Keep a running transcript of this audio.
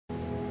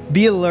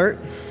Be alert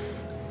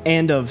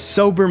and of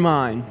sober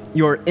mind.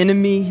 Your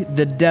enemy,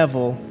 the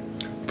devil,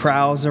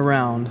 prowls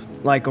around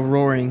like a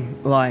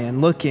roaring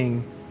lion,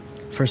 looking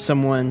for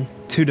someone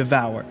to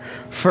devour.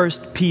 1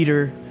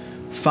 Peter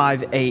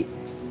 5:8.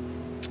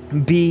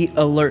 Be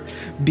alert.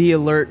 Be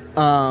alert.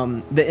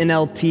 The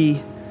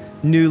NLT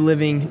New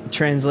Living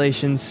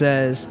Translation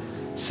says,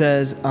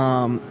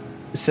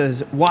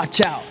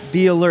 watch out.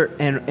 Be alert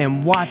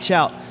and watch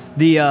out.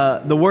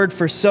 The word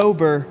for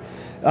sober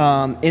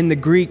in the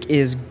Greek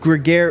is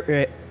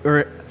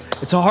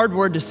it's a hard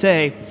word to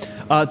say.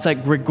 It's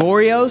like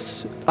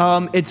Gregorios.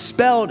 It's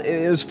spelled,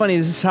 it was funny,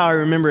 this is how I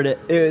remembered it.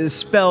 It was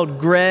spelled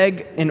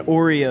Greg and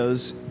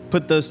Oreos.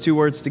 Put those two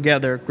words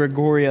together,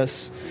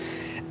 Gregorios.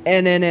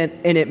 And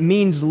it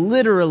means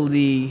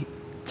literally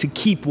to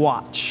keep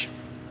watch.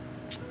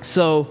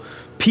 So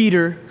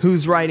Peter,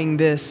 who's writing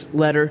this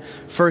letter,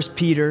 1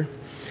 Peter,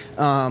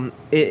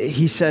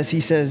 he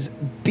says,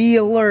 be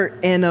alert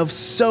and of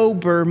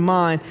sober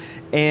mind.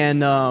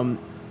 And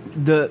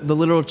the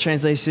literal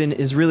translation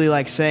is really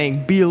like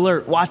saying, be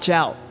alert, watch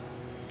out.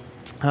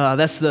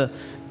 That's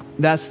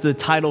the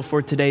title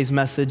for today's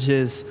message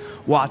is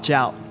watch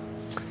out.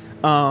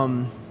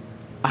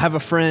 I have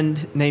a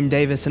friend named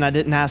Davis, and I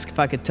didn't ask if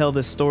I could tell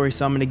this story,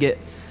 so I'm going to get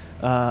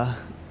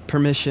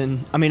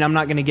permission. I mean, I'm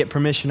not going to get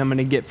permission. I'm going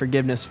to get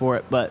forgiveness for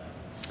it. But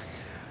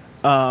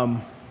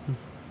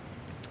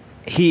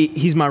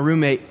he's my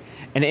roommate,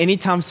 and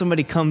anytime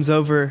somebody comes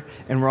over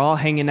and we're all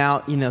hanging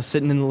out,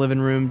 sitting in the living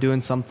room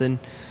doing something,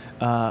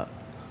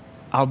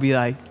 I'll be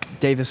like,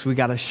 Davis, we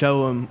got to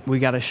show him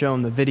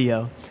the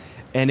video.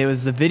 And it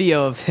was the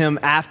video of him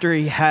after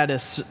he had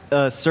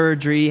a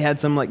surgery. He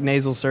had some like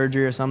nasal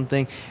surgery or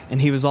something,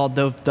 and he was all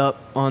doped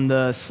up on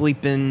the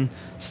sleeping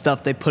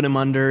stuff they put him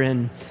under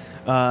and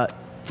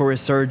for his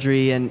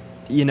surgery. And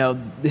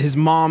his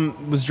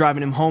mom was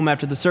driving him home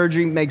after the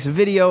surgery, makes a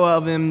video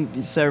of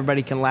him so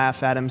everybody can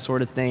laugh at him,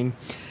 sort of thing.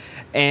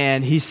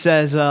 And he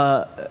says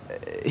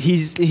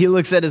he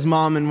looks at his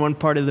mom in one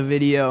part of the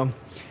video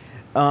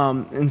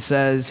and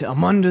says,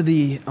 "I'm under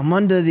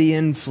the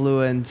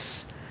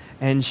influence."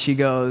 And she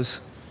goes,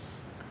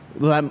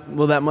 well,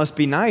 that must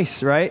be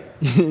nice, right?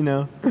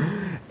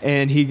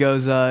 And he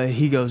goes,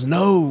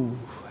 no,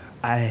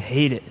 I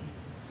hate it.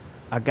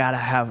 I gotta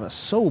have a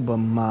sober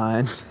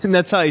mind. And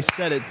that's how he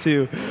said it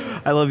too.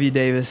 I love you,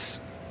 Davis.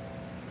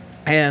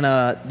 And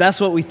that's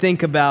what we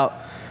think about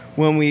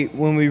when we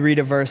read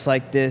a verse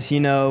like this.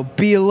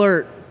 Be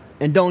alert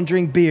and don't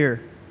drink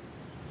beer.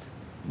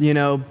 Be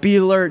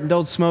alert and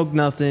don't smoke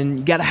nothing.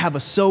 You gotta have a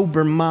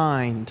sober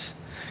mind.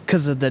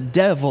 Because of the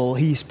devil,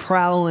 he's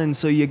prowling,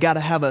 so you got to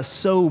have a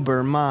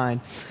sober mind.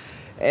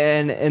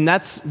 And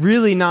that's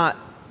really not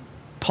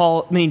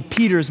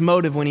Peter's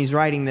motive when he's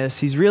writing this.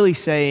 He's really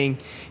saying,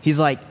 he's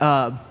like,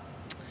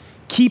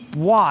 keep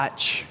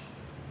watch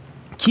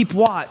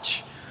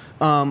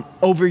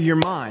over your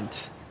mind.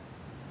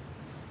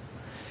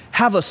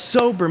 Have a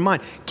sober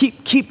mind.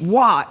 Keep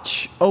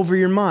watch over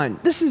your mind.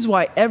 This is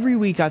why every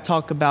week I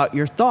talk about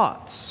your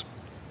thoughts.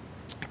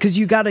 Because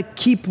you got to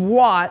keep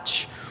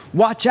watch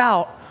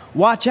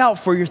out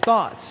for your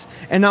thoughts.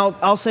 And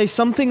I'll say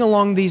something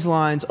along these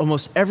lines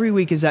almost every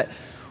week is that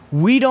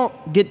we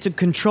don't get to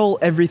control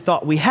every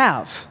thought we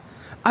have.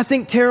 I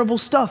think terrible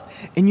stuff,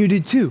 and you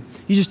did too.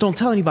 You just don't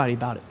tell anybody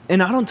about it.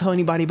 And I don't tell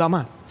anybody about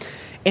mine.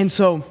 And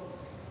so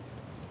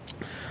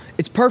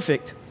it's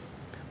perfect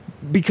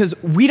because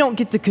we don't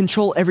get to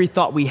control every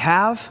thought we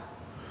have,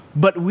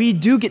 but we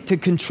do get to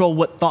control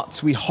what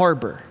thoughts we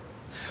harbor.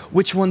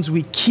 Which ones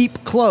we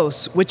keep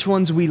close, which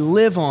ones we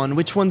live on,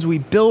 which ones we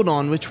build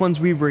on, which ones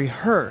we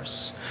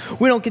rehearse.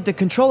 We don't get to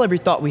control every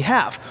thought we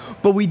have,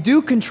 but we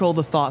do control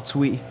the thoughts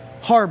we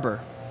harbor.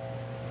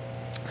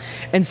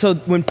 And so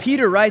when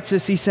Peter writes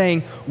this, he's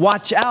saying,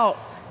 watch out,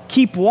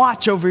 keep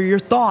watch over your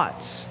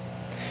thoughts,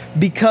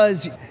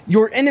 because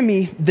your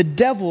enemy, the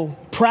devil,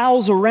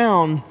 prowls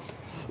around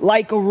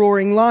like a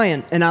roaring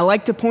lion. And I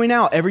like to point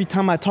out every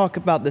time I talk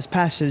about this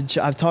passage,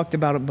 I've talked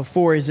about it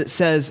before, is it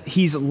says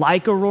he's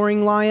like a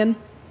roaring lion.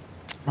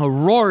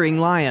 But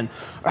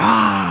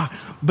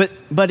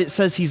it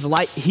says he's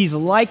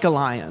like a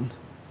lion.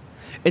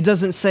 It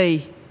doesn't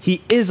say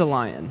he is a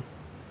lion.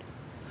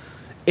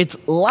 It's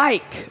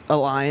like a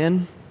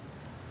lion,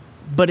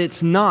 but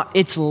it's not.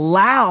 It's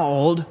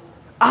loud.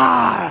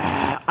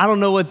 I don't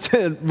know what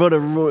to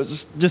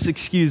just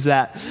excuse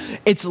that.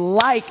 It's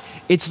like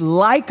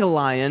a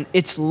lion.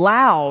 It's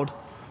loud,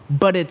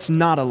 but it's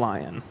not a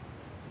lion.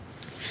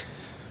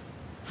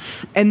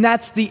 And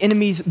that's the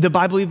enemy's, the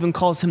Bible even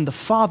calls him the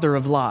father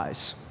of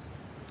lies.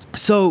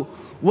 So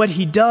what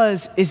he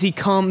does is he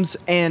comes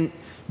and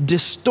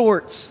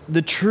distorts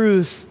the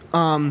truth.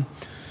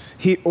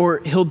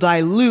 He'll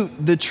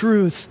dilute the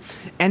truth,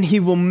 and he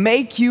will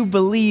make you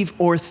believe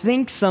or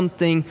think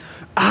something.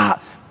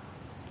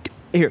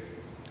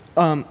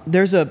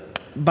 There's a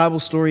Bible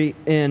story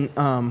in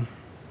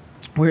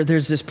where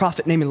there's this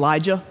prophet named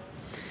Elijah,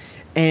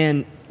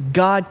 and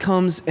God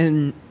comes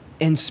and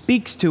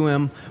speaks to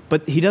him,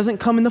 but he doesn't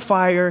come in the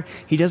fire,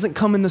 he doesn't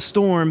come in the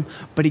storm,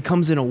 but he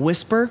comes in a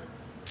whisper.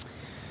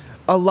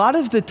 a lot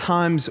of the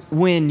times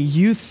when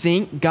you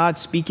think God's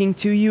speaking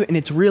to you and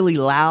it's really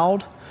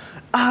loud,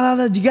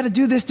 you got to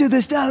do this,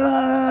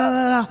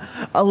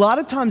 a lot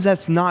of times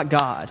that's not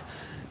God.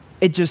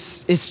 It's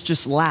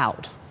just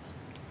loud.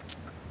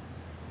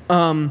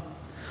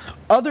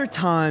 Other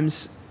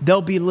times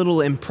there'll be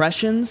little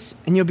impressions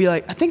and you'll be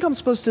like, I think I'm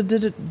supposed to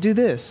do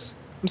this.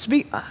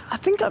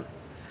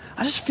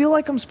 I just feel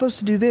like I'm supposed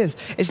to do this.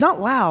 It's not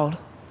loud,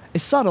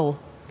 it's subtle,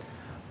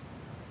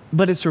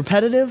 but it's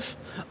repetitive.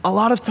 A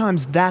lot of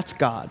times that's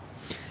God.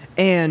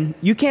 And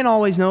you can't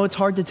always know, it's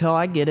hard to tell,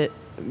 I get it.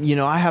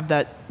 I have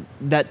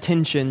that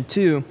tension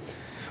too.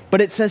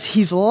 But it says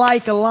he's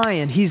like a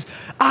lion. He's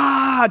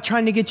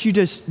trying to get you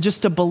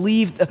just to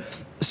believe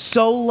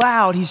so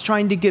loud. He's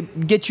trying to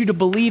get you to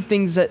believe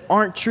things that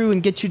aren't true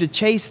and get you to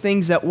chase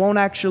things that won't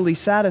actually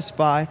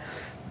satisfy.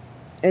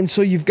 And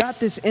so you've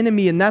got this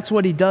enemy, and that's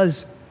what he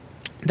does.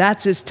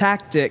 That's his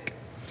tactic.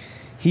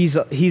 He's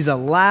a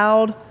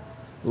loud,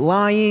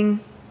 lying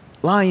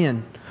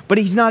lion. But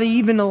he's not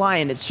even a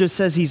lion. It just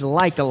says he's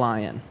like a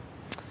lion.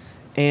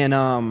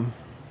 And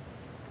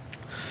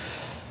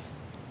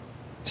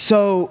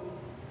so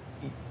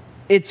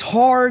it's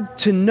hard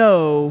to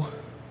know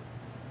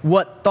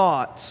what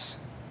thoughts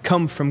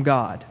come from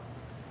God.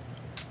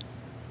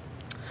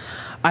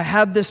 I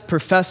had this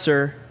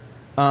professor,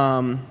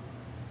 and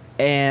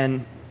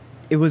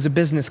it was a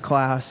business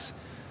class,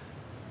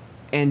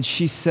 and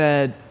she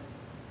said,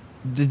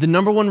 the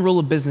number one rule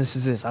of business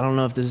is this. I don't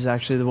know if this is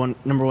actually the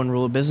number one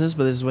rule of business,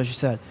 but this is what she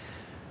said.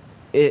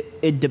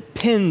 It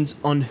depends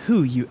on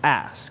who you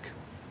ask.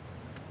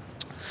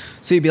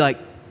 So you'd be like,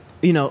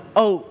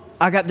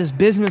 I got this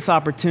business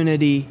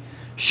opportunity.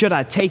 Should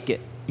I take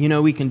it?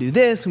 We can do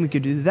this and we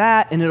could do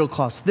that, and it'll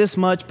cost this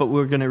much, but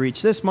we're going to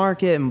reach this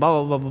market and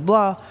blah, blah, blah,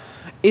 blah, blah.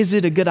 Is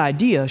it a good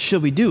idea?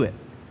 Should we do it?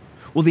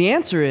 Well, the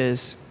answer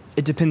is,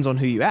 it depends on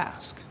who you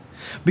ask.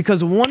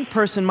 Because one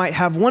person might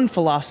have one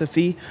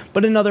philosophy,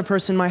 but another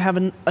person might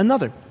have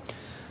another.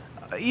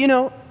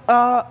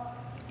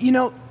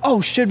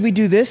 Should we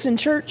do this in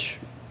church?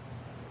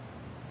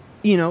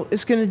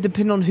 It's going to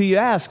depend on who you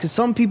ask. Because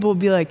some people will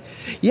be like,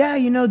 yeah,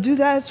 do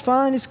that. It's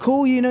fine. It's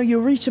cool.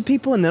 You'll reach the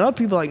people. And then other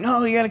people are like,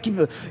 no, you got to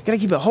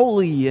keep it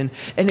holy.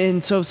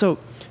 And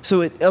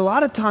so a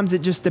lot of times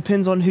it just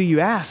depends on who you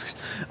ask.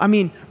 I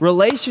mean,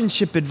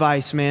 relationship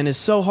advice, man, is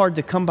so hard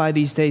to come by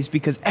these days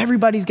because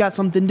everybody's got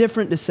something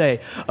different to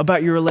say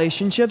about your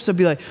relationships. They'll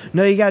be like,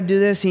 no, you got to do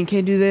this, and you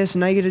can't do this, and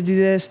now you got to do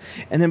this,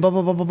 and then blah,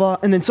 blah, blah, blah, blah.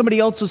 And then somebody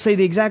else will say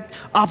the exact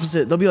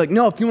opposite. They'll be like,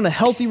 no, if you want a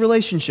healthy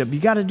relationship, you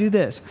got to do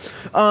this.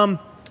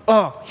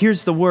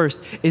 Here's the worst,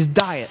 is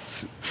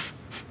diets.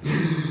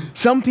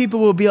 Some people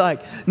will be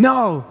like,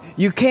 no,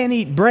 you can't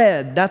eat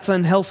bread. That's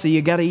unhealthy.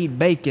 You got to eat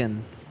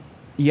bacon.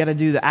 You got to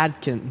do the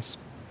Atkins.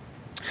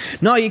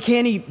 No, you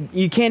can't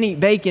eat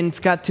bacon. It's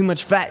got too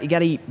much fat. You got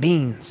to eat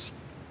beans.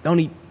 Don't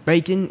eat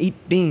bacon, eat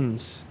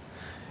beans.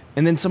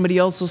 And then somebody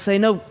else will say,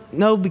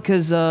 no,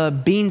 because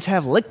beans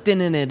have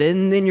lectin in it,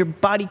 and then your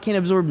body can't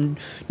absorb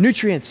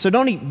nutrients. So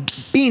don't eat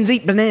beans,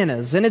 eat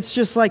bananas. And it's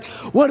just like,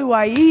 what do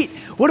I eat?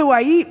 What do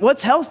I eat?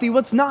 What's healthy?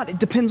 What's not? It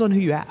depends on who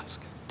you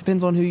ask.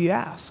 Depends on who you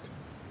ask.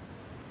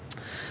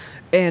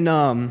 And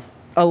a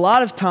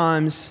lot of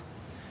times,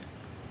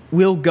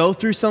 we'll go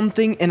through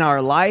something in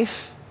our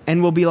life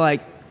and we'll be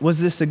like, was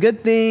this a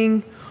good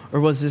thing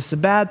or was this a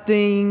bad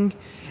thing?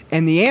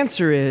 And the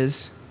answer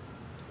is,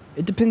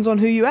 it depends on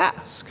who you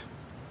ask.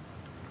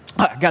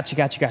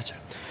 Gotcha.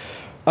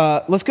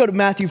 Let's go to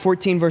Matthew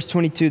 14, verse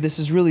 22. This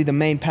is really the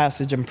main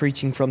passage I'm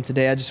preaching from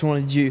today. I just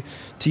wanted you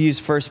to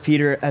use 1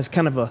 Peter as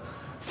kind of a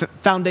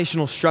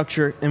foundational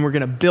structure, and we're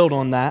going to build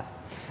on that.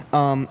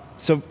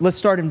 So let's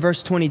start in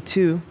verse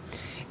 22.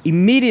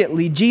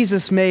 Immediately,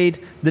 Jesus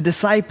made the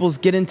disciples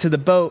get into the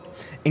boat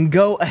and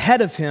go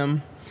ahead of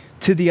him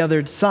to the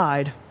other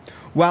side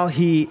while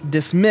he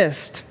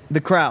dismissed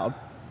the crowd.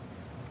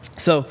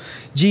 So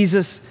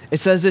Jesus, it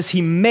says this,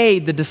 he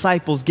made the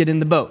disciples get in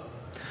the boat.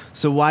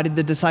 So why did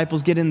the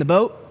disciples get in the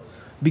boat?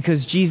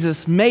 Because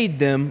Jesus made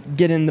them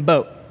get in the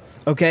boat,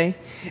 okay?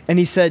 And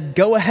he said,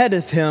 go ahead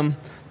of him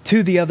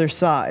to the other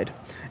side.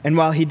 And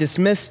while he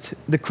dismissed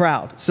the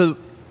crowd. So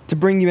to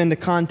bring you into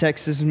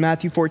context, this is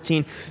Matthew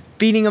 14.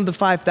 Feeding of the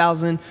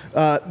 5,000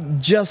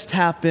 just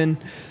happened.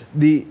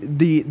 The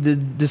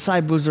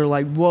disciples are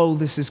like, whoa,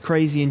 this is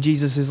crazy. And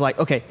Jesus is like,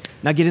 okay,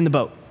 now get in the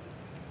boat.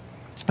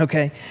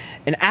 Okay.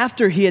 And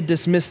after he had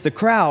dismissed the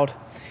crowd,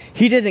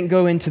 he didn't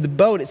go into the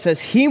boat. It says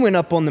he went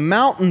up on the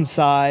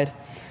mountainside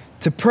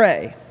to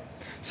pray.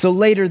 So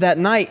later that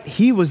night,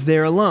 he was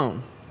there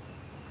alone.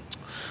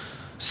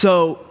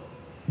 So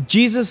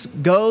Jesus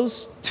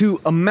goes to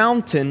a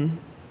mountain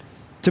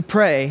to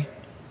pray,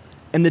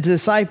 and the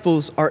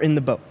disciples are in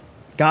the boat.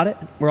 Got it?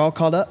 We're all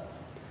caught up.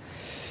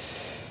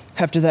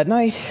 After that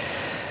night,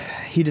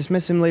 he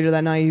dismissed him. Later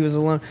that night, he was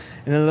alone.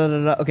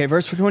 Okay,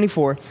 verse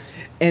 24.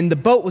 And the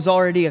boat was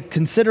already a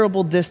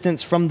considerable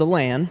distance from the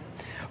land,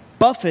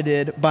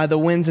 buffeted by the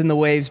winds and the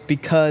waves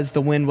because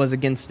the wind was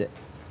against it.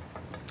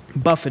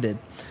 Buffeted.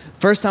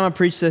 First time I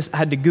preached this, I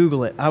had to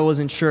Google it. I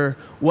wasn't sure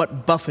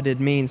what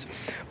buffeted means,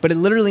 but it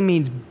literally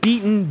means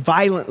beaten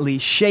violently,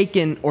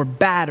 shaken or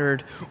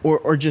battered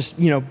or just,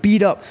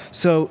 beat up.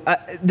 So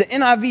the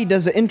NIV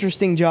does an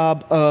interesting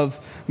job of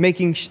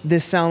making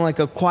this sound like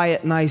a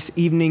quiet, nice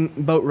evening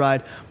boat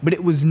ride, but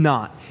it was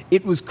not.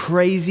 It was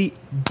crazy,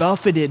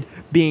 buffeted,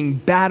 being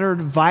battered,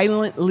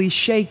 violently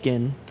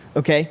shaken,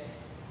 okay?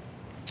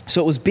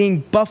 So it was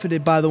being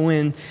buffeted by the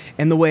wind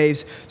and the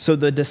waves. So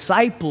the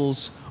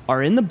disciples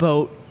are in the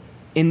boat,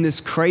 in this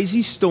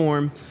crazy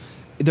storm.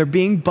 They're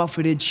being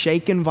buffeted,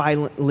 shaken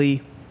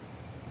violently,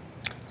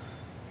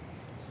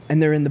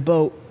 and they're in the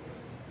boat,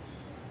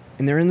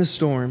 and they're in the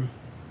storm.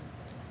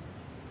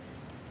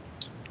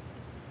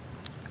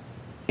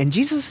 And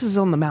Jesus is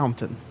on the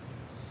mountain.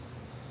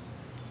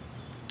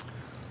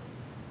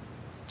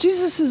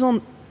 Jesus is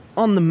on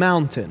the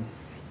mountain.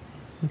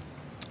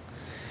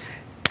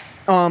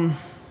 Have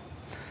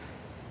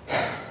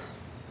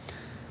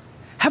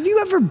you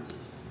ever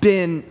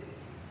been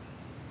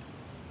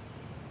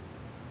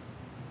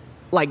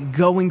like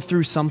going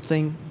through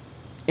something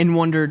and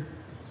wondered,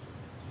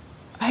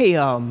 hey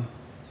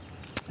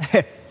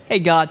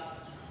God,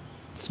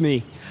 it's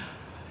me.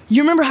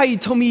 You remember how you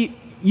told me,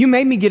 you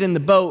made me get in the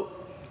boat,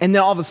 and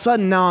then all of a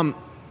sudden now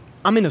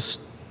I'm in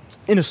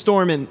a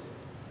storm, and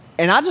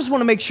I just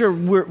want to make sure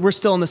we're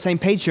still on the same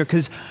page here,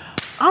 because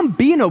I'm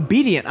being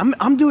obedient.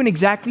 I'm doing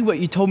exactly what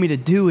you told me to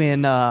do,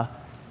 and I'm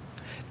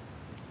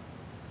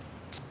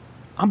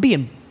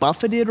being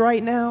buffeted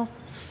right now.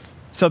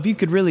 So if you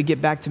could really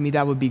get back to me,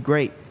 that would be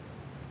great.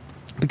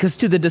 Because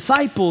to the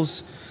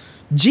disciples,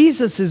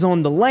 Jesus is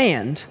on the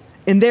land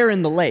and they're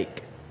in the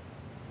lake.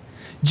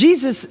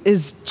 Jesus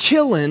is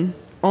chilling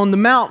on the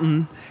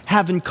mountain,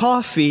 having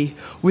coffee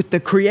with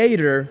the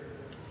Creator,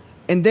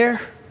 and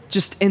they're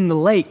just in the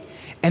lake,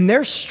 and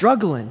they're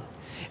struggling,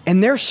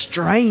 and they're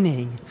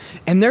straining,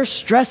 and they're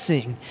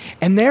stressing,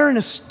 and they're in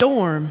a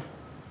storm,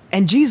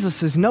 and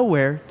Jesus is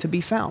nowhere to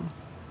be found.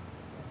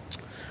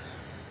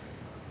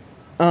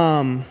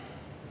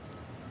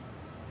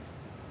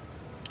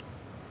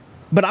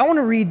 But I want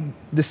to read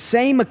the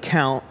same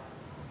account,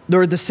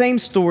 or the same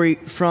story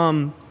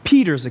from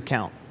Peter's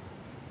account.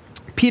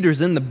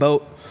 Peter's in the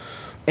boat,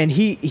 and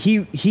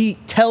he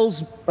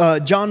tells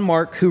John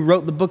Mark, who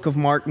wrote the book of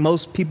Mark.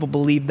 Most people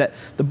believe that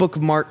the book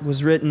of Mark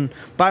was written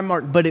by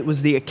Mark, but it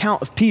was the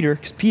account of Peter,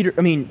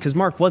 because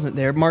Mark wasn't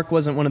there. Mark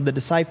wasn't one of the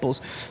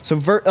disciples. So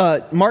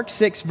Mark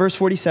 6, verse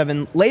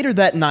 47, later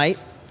that night,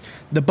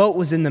 the boat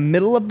was in the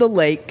middle of the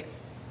lake,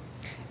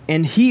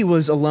 and he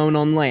was alone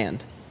on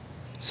land.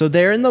 So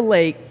they're in the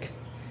lake,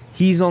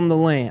 he's on the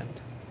land.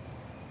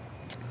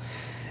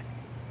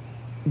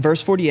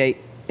 Verse 48,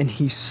 and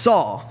he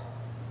saw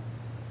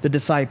the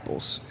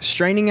disciples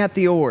straining at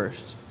the oars,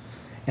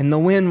 and the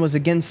wind was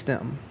against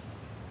them.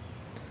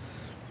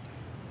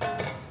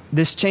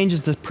 This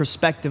changes the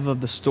perspective of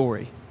the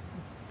story.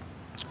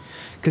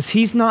 Because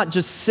he's not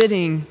just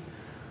sitting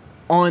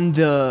on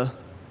the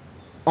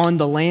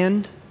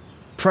land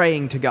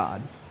praying to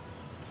God.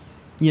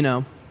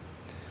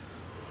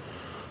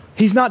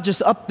 He's not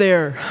just up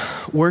there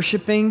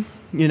worshiping,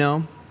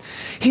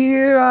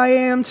 Here I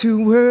am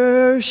to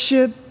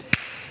worship.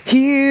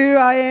 Here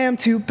I am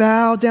to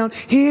bow down.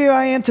 Here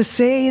I am to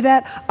say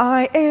that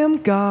I am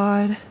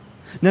God.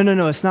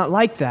 No, it's not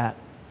like that.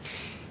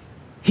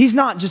 He's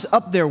not just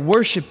up there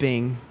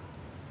worshiping.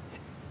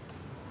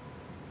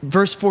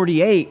 Verse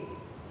 48,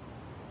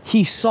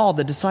 he saw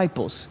the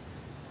disciples.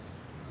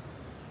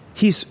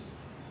 He's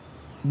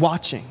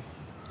watching.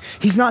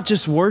 He's not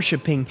just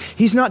worshiping.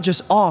 He's not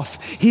just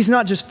off. He's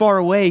not just far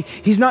away.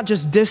 He's not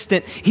just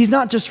distant. He's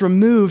not just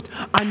removed.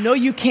 I know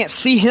you can't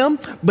see him,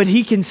 but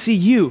he can see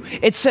you.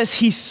 It says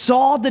he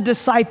saw the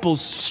disciples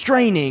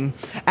straining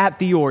at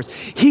the oars.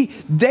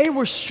 They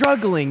were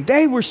struggling.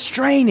 They were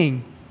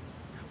straining,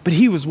 but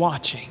he was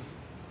watching.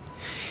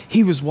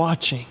 He was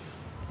watching.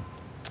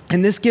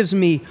 And this gives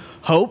me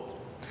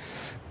hope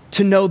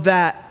to know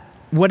that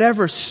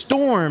whatever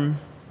storm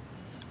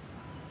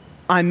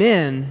I'm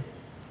in,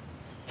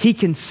 he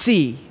can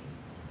see.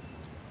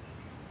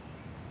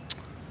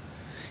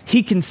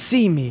 He can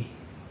see me.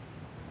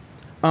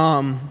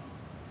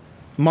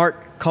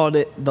 Mark called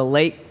it the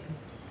lake,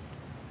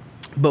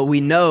 but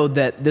we know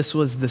that this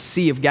was the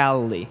Sea of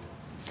Galilee.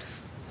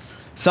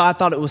 So I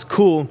thought it was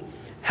cool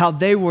how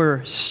they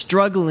were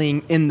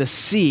struggling in the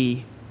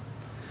sea,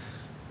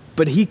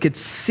 but he could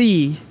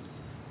see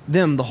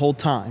them the whole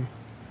time.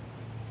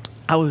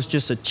 That was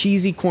just a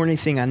cheesy, corny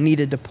thing I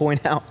needed to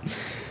point out.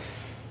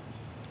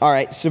 All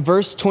right, so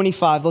verse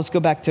 25, let's go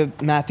back to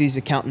Matthew's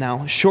account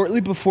now. Shortly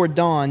before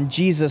dawn,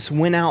 Jesus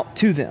went out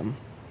to them,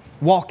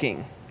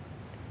 walking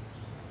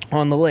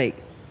on the lake.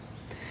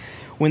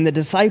 When the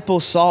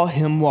disciples saw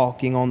him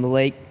walking on the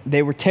lake,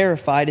 they were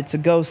terrified. It's a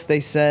ghost,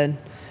 they said,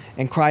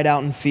 and cried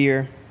out in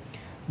fear.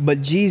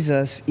 But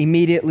Jesus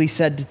immediately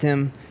said to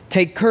them,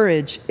 "Take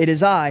courage, it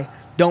is I,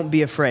 don't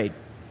be afraid."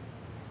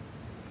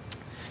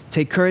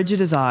 Take courage,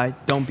 it is I,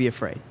 don't be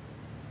afraid.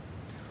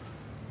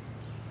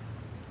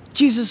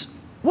 Jesus,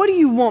 what do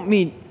you want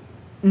me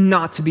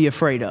not to be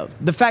afraid of.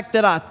 The fact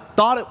that I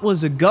thought it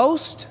was a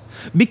ghost,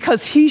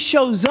 because he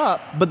shows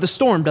up, but the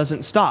storm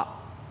doesn't stop.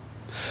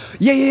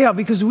 Yeah,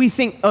 because we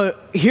think,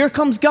 here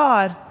comes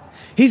God.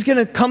 He's going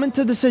to come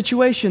into the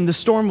situation. The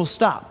storm will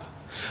stop.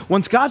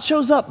 Once God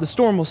shows up, the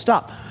storm will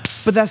stop.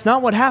 But that's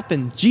not what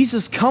happened.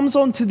 Jesus comes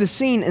onto the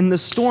scene and the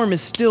storm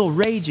is still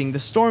raging. The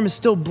storm is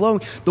still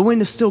blowing. The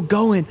wind is still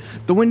going.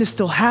 The wind is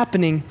still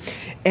happening.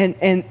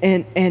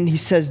 And he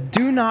says,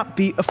 do not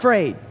be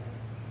afraid.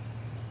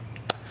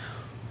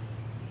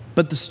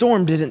 But the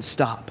storm didn't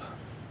stop.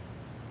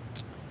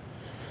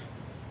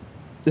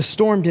 The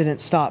storm didn't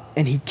stop.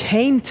 And he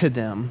came to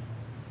them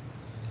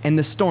and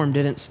the storm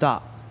didn't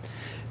stop.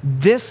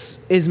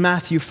 This is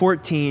Matthew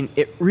 14.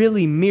 It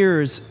really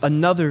mirrors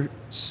another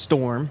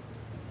storm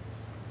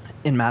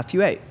in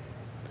Matthew 8.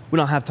 We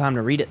don't have time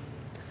to read it.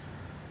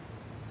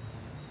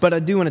 But I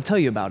do want to tell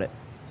you about it.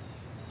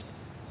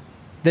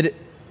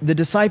 The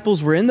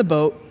disciples were in the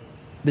boat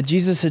that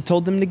Jesus had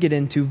told them to get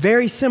into.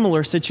 Very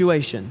similar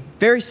situation.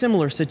 Very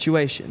similar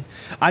situation.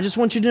 I just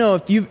want you to know,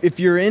 if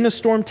you're in a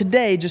storm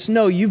today, just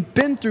know you've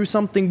been through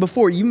something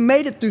before. You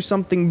made it through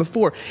something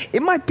before.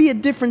 It might be a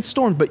different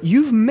storm, but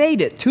you've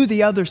made it to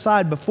the other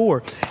side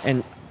before.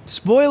 And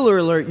spoiler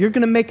alert, you're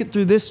going to make it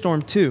through this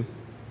storm too.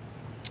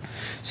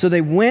 So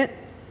they went,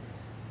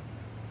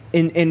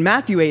 in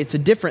Matthew 8, it's a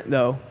different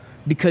though,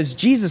 because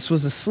Jesus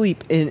was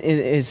asleep,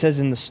 it says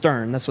in the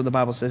stern. That's what the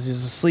Bible says. He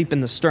was asleep in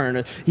the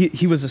stern.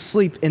 He was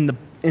asleep in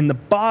the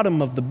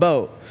bottom of the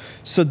boat.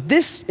 So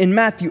this, in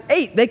Matthew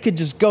 8, they could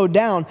just go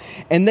down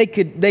and they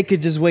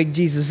could just wake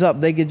Jesus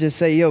up. They could just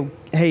say,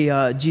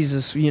 hey,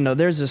 Jesus,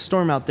 there's a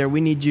storm out there. We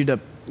need you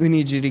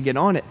to get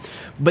on it.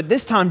 But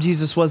this time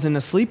Jesus wasn't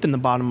asleep in the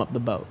bottom of the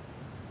boat.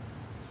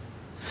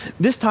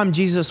 This time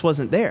Jesus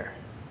wasn't there.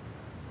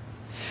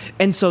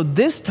 And so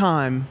this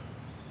time,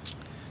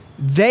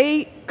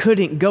 they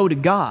couldn't go to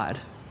God.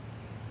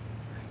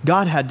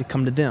 God had to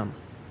come to them.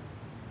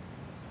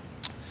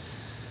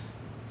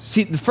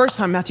 See, the first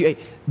time, Matthew 8,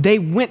 they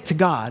went to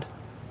God.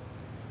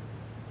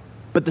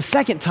 But the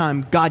second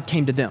time, God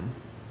came to them.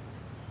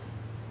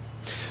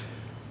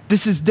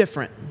 This is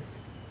different.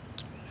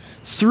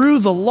 Through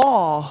the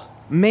law,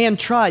 man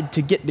tried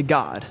to get to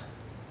God.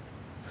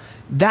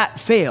 That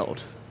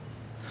failed.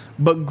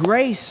 But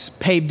grace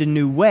paved a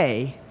new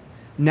way.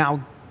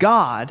 Now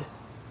God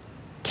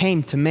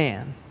came to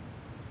man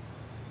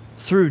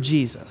through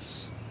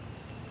Jesus.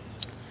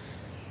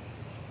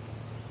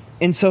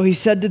 And so he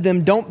said to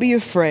them, don't be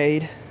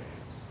afraid.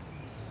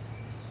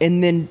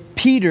 And then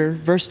Peter,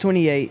 verse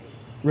 28,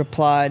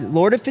 replied,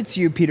 Lord, if it's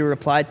you, Peter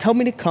replied, tell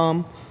me to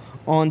come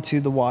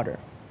onto the water.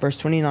 Verse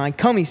 29,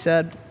 come, he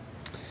said.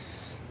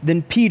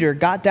 Then Peter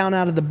got down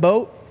out of the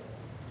boat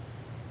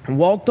and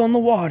walked on the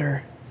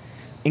water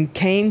and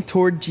came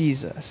toward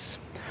Jesus.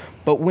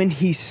 But when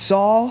he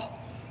saw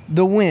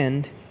the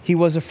wind, he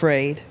was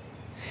afraid,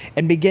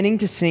 and beginning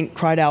to sink,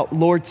 cried out,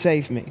 Lord,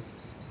 save me.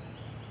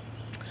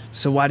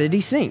 So why did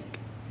he sink?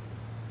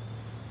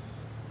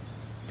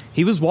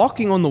 He was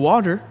walking on the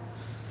water.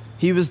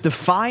 He was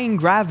defying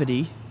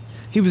gravity.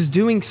 He was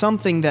doing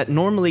something that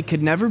normally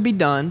could never be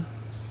done,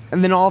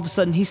 and then all of a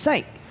sudden he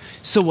sank.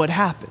 So what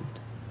happened?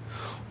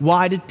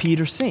 Why did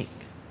Peter sink?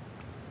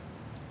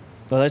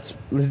 So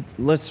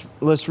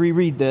let's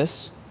reread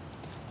this.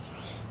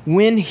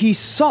 When he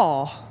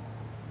saw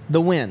the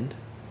wind.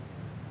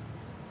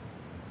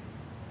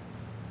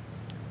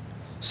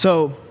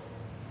 So,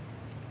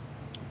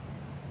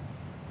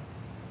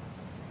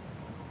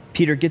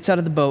 Peter gets out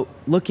of the boat,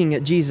 looking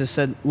at Jesus,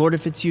 said, Lord,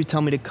 if it's you,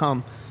 tell me to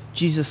come.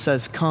 Jesus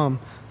says, come.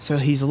 So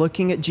he's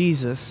looking at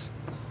Jesus,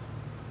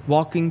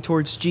 walking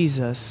towards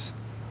Jesus,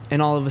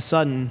 and all of a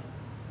sudden,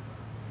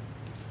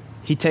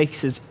 he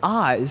takes his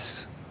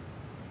eyes,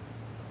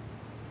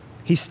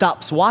 he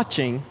stops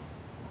watching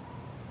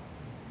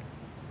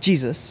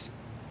Jesus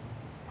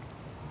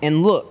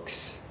and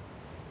looks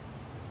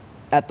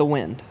at the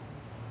wind.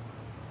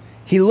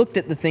 He looked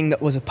at the thing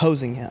that was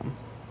opposing him.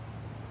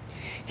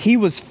 He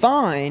was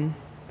fine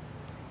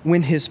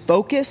when his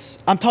focus,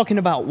 I'm talking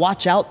about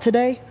watch out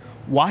today,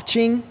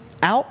 watching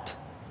out.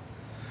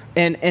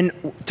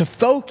 And to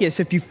focus,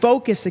 if you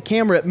focus the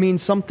camera, it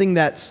means something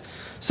that's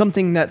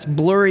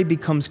blurry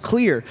becomes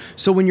clear.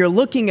 So when you're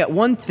looking at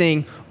one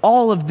thing,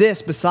 all of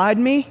this beside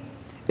me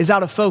is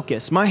out of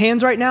focus. My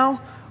hands right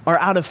now are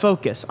out of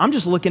focus. I'm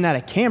just looking at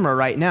a camera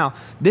right now.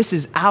 This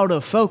is out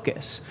of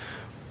focus.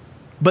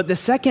 But the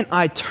second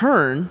I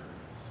turn,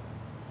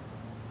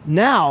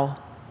 now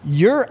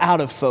you're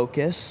out of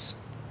focus,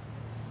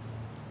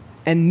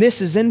 and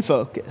this is in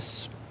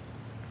focus.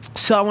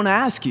 So I want to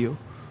ask you,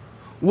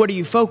 what are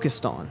you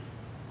focused on?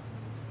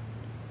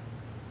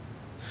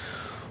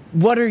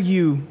 What are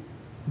you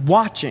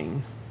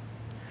watching?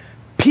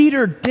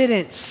 Peter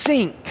didn't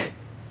sink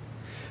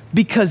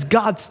because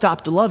God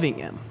stopped loving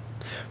him.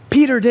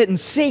 Peter didn't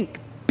sink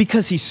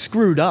because he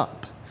screwed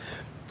up.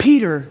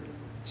 Peter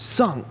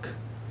sunk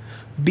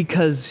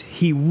because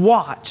he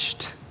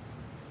watched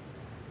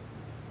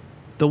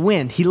the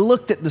wind. He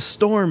looked at the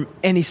storm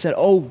and he said,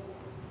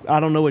 I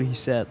don't know what he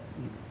said.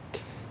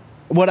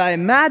 What I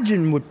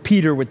imagine what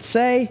Peter would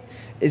say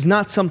is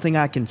not something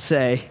I can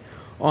say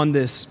on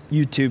this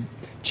YouTube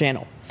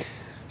channel.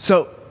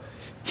 So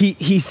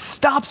he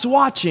stops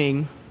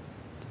watching.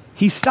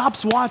 He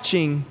stops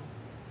watching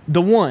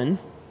the one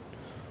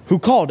who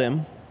called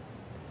him,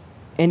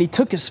 and he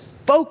took his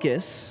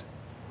focus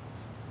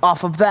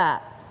off of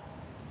that.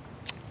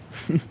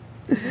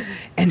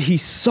 And he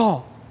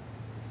saw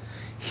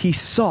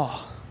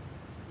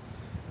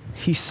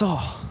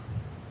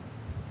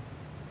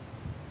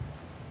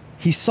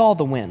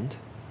the wind.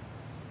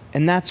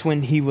 And that's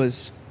when he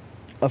was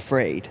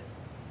afraid.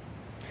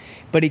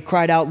 But he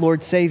cried out,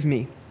 "Lord, save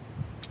me."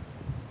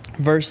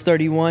 Verse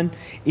 31,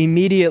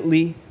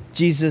 immediately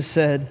Jesus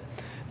said,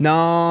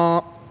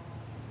 "No,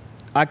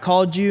 I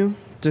called you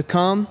to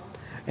come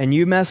and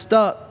you messed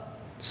up.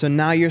 So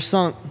now you're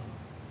sunk.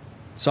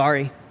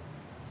 Sorry."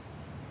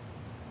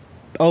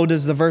 Oh,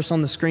 does the verse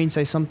on the screen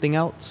say something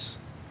else?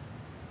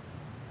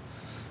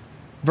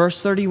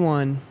 Verse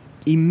 31,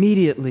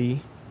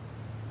 immediately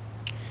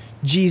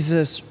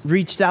Jesus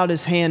reached out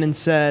his hand and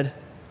said,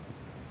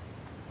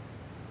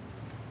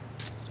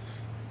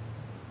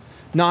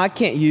 "No, I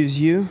can't use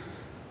you.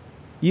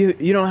 You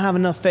don't have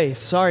enough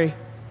faith. Sorry,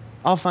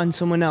 I'll find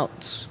someone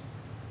else."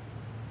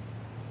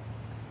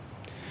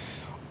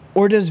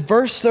 Or does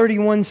verse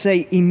 31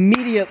 say,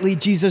 immediately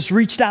Jesus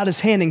reached out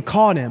his hand and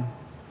caught him?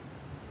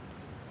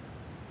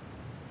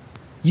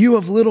 "You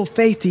of little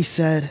faith," he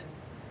said,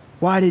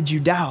 "why did you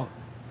doubt?"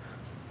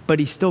 But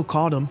he still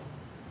caught him.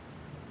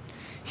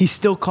 He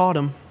still caught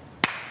him.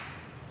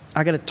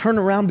 I got to turn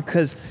around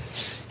because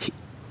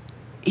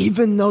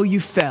even though you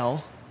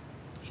fell,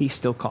 he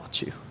still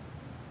caught you.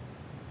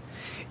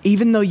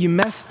 Even though you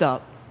messed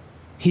up,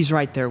 he's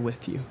right there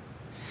with you.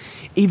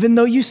 Even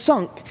though you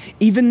sunk,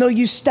 even though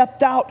you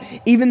stepped out,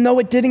 even though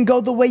it didn't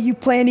go the way you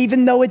planned,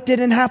 even though it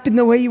didn't happen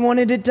the way you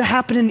wanted it to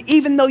happen, and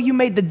even though you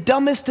made the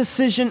dumbest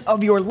decision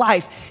of your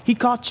life, he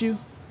caught you.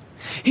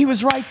 He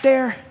was right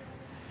there.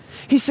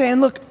 He's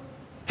saying, "Look,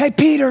 hey,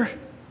 Peter,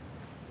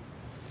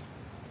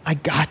 I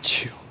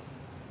got you."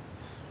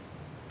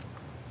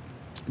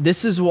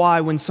 This is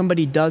why when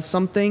somebody does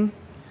something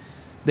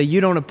that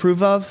you don't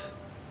approve of,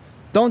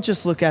 don't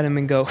just look at him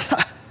and go,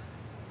 "Ha,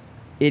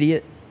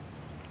 idiot.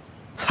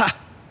 Ha,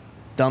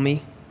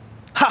 dummy.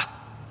 Ha."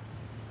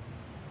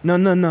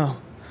 No.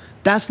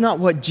 That's not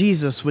what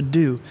Jesus would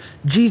do.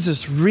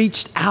 Jesus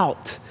reached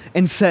out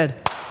and said,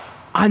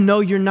 "I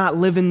know you're not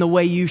living the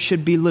way you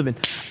should be living.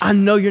 I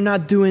know you're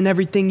not doing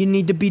everything you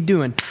need to be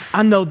doing.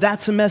 I know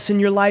that's a mess in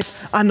your life.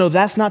 I know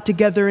that's not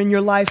together in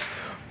your life.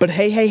 But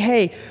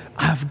hey,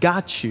 I've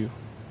got you.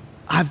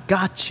 I've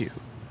got you.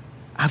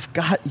 I've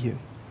got you."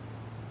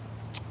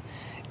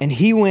 And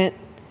he went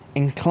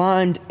and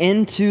climbed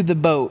into the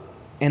boat,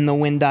 and the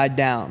wind died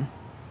down.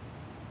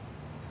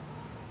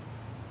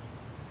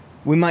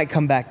 We might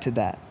come back to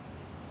that.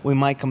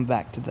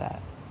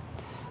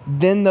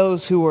 Then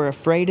those who were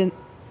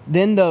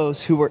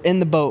in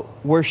the boat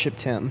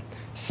worshiped him,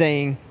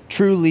 saying,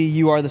 "Truly,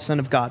 you are the Son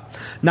of God."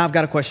 Now I've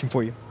got a question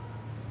for you.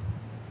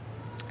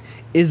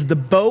 Is the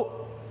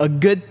boat a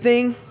good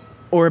thing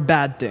or a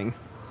bad thing?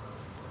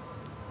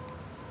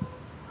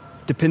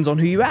 Depends on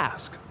who you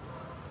ask.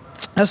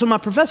 That's what my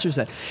professor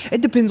said.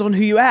 It depends on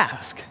who you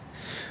ask.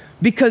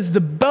 Because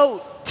the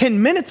boat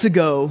 10 minutes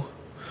ago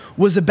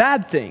was a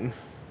bad thing.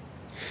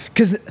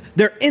 Because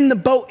they're in the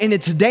boat and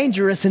it's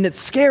dangerous and it's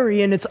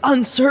scary and it's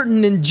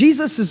uncertain and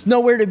Jesus is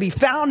nowhere to be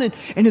found and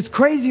it's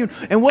crazy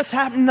and what's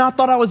happening? I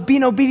thought I was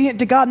being obedient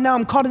to God. Now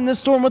I'm caught in this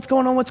storm. What's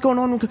going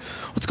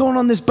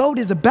on? This boat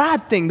is a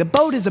bad thing. The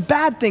boat is a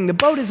bad thing. The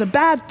boat is a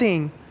bad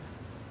thing.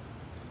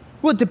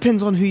 Well, it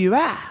depends on who you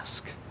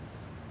ask.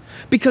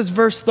 Because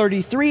verse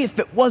 33, if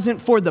it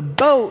wasn't for the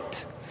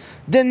boat,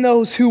 then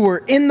those who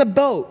were in the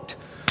boat,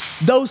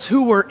 those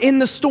who were in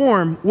the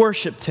storm,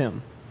 worshiped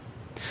him.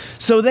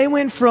 So they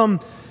went from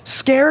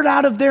scared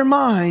out of their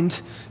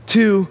mind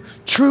to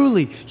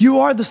truly, you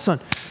are the Son.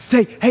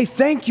 Hey,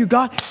 thank you,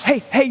 God.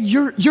 Hey,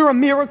 you're a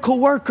miracle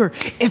worker.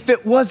 If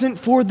it wasn't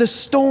for the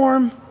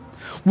storm,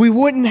 we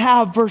wouldn't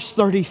have verse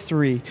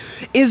 33.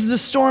 Is the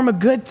storm a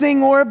good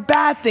thing or a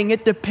bad thing?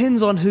 It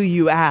depends on who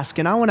you ask.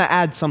 And I want to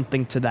add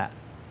something to that.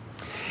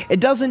 It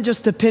doesn't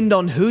just depend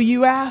on who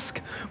you ask,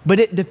 but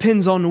it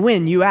depends on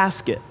when you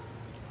ask it.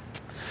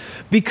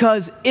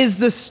 Because is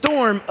the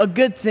storm a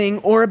good thing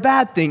or a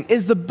bad thing?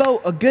 Is the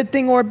boat a good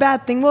thing or a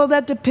bad thing? Well,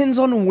 that depends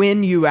on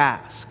when you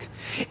ask.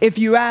 If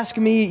you ask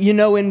me,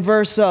 in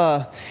verse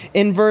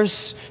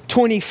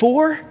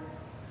 24,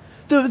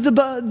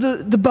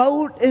 the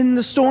boat in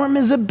the storm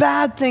is a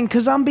bad thing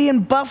because I'm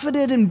being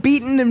buffeted and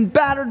beaten and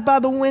battered by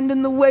the wind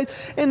and the waves,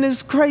 and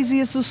it's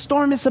crazy. It's a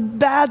storm. It's a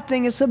bad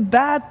thing. It's a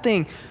bad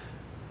thing.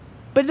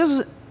 But it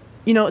doesn't,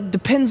 it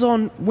depends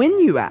on when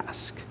you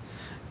ask.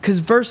 Because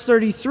verse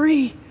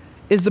 33,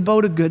 is the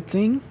boat a good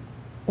thing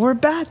or a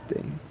bad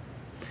thing?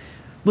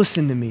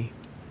 Listen to me.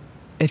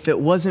 If it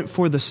wasn't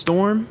for the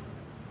storm,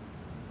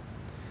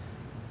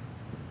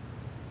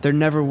 there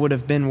never would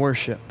have been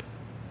worship.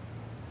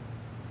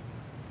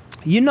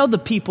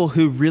 The people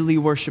who really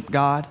worship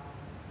God,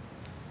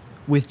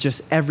 with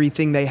just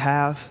everything they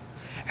have,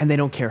 and they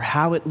don't care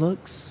how it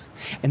looks,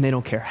 and they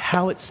don't care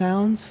how it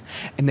sounds,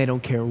 and they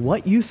don't care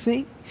what you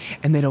think,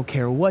 and they don't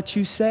care what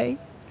you say.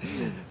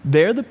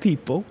 They're the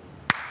people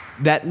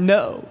that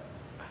know,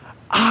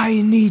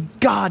 I need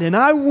God, and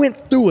I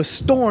went through a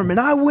storm, and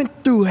I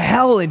went through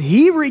hell, and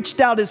He reached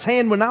out His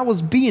hand when I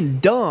was being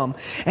dumb,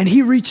 and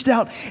He reached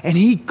out and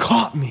He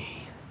caught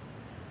me,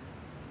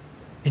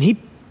 and He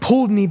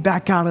pulled me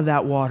back out of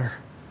that water.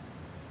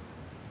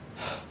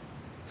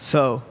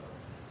 So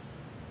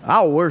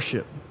I'll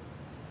worship,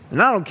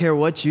 and I don't care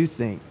what you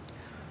think.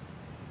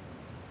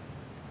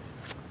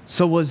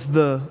 So was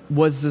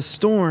the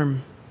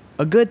storm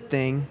a good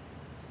thing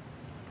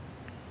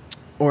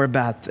or a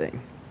bad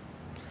thing?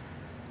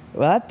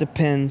 Well, that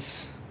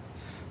depends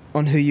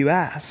on who you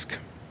ask.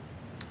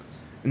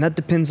 And that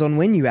depends on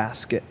when you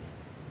ask it.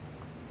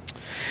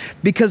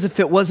 Because if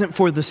it wasn't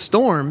for the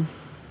storm,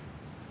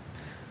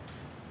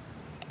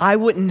 I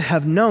wouldn't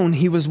have known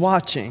He was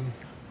watching.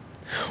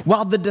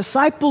 While the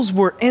disciples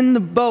were in the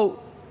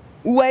boat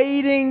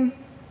waiting,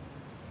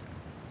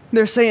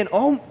 they're saying,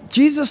 oh,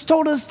 Jesus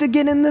told us to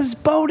get in this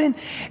boat. And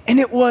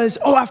it was,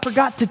 I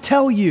forgot to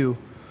tell you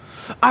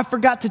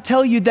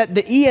that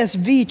the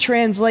ESV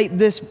translate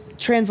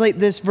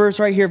this verse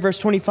right here, verse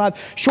 25.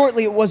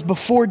 Shortly it was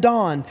before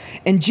dawn,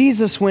 and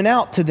Jesus went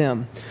out to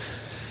them.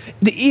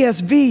 The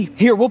ESV,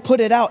 here, we'll put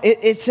it out.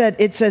 It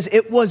says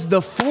it was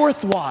the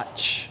fourth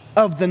watch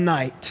of the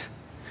night.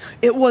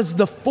 It was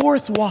the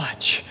fourth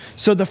watch.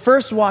 So the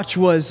first watch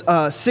was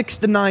 6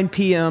 to 9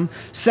 p.m.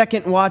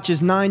 Second watch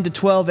is 9 to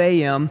 12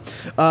 a.m.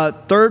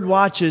 Third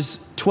watch is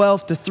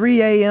 12 to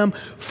 3 a.m.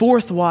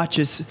 Fourth watch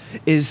is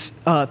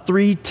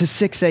 3 to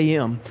 6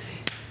 a.m.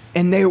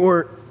 And they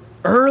were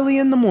early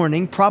in the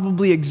morning,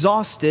 probably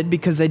exhausted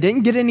because they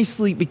didn't get any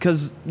sleep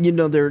because,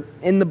 they're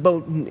in the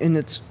boat and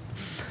it's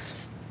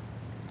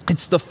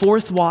the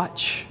fourth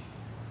watch.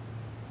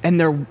 And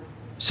they're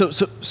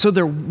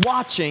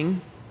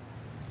watching.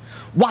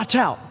 Watch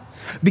out.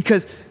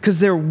 Because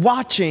they're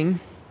watching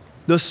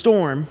the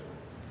storm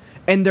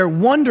and they're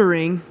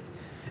wondering,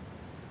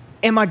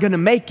 am I going to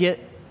make it?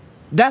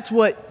 That's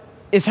what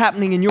is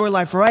happening in your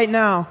life right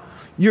now.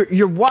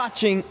 You're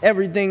watching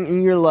everything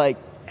and you're like,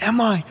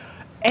 am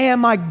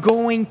I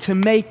going to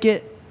make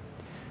it?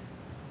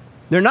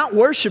 They're not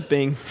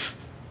worshiping.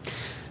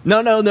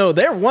 No,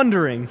 they're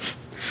wondering.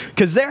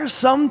 Because there are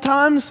some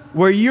times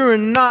where you're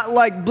not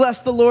like, bless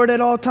the Lord at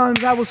all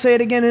times. I will say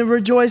it again, and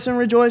rejoice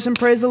and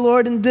praise the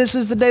Lord. And this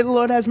is the day the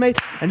Lord has made.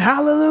 And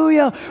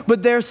hallelujah.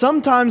 But there are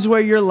some times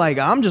where you're like,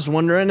 I'm just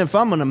wondering if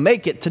I'm going to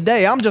make it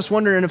today. I'm just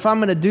wondering if I'm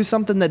going to do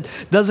something that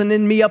doesn't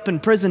end me up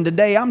in prison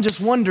today. I'm just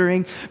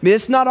wondering.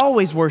 It's not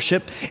always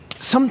worship.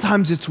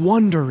 Sometimes it's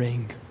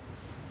wondering.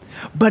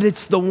 But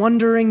it's the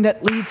wondering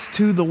that leads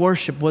to the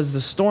worship. Was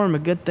the storm a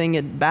good thing,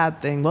 a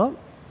bad thing? Well,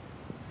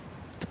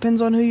 it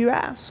depends on who you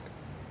ask.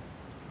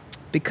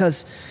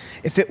 Because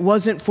if it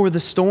wasn't for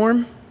the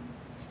storm,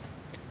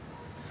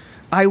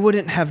 I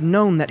wouldn't have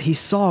known that He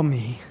saw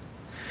me.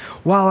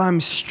 While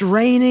I'm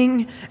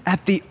straining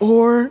at the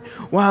oar,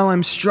 while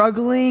I'm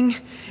struggling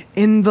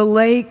in the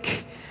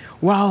lake,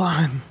 while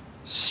I'm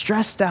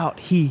stressed out,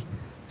 He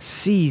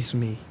sees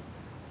me.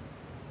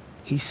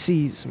 He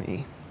sees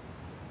me.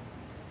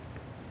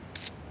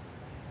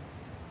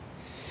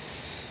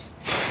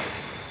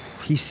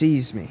 He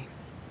sees me.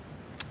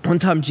 One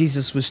time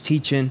Jesus was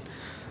teaching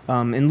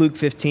in Luke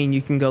 15,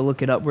 you can go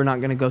look it up. We're not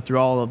going to go through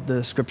all of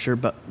the scripture,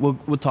 but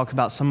we'll talk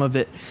about some of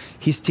it.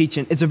 He's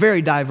teaching. It's a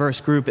very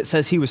diverse group. It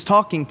says He was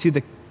talking to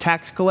the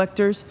tax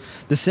collectors,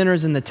 the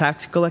sinners and the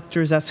tax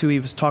collectors. That's who He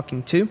was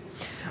talking to.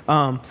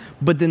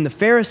 But then the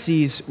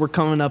Pharisees were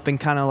coming up and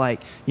kind of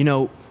like,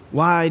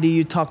 why do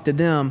you talk to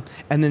them?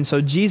 And then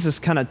so Jesus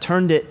kind of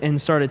turned it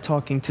and started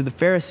talking to the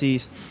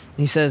Pharisees. And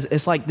He says,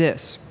 it's like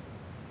this.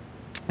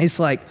 It's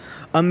like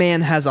a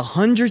man has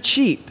 100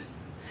 sheep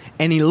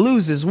and he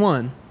loses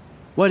one.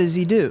 What does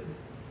he do?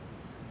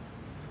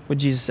 What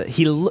Jesus said.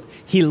 He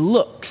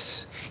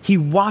looks. He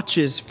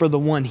watches for the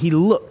one. He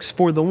looks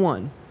for the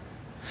one.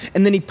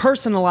 And then He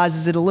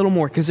personalizes it a little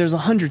more because there's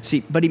 100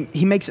 sheep, but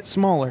he makes it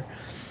smaller.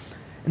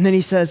 And then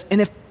He says,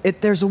 and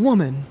if there's a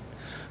woman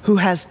who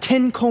has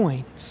 10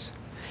 coins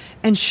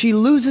and she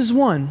loses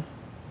one,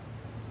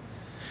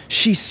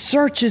 she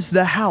searches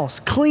the house,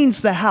 cleans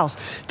the house,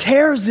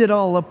 tears it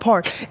all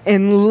apart,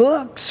 and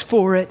looks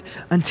for it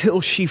until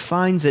she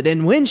finds it.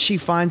 And when she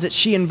finds it,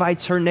 she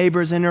invites her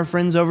neighbors and her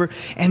friends over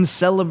and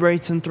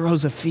celebrates and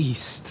throws a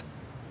feast.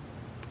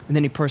 And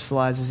then He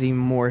personalizes even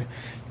more.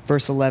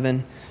 Verse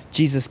 11,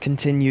 Jesus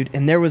continued,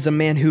 and there was a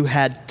man who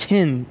had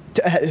 2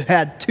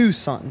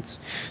 sons.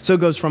 So it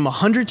goes from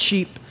 100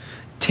 sheep,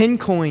 10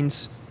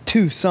 coins,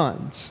 2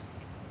 sons.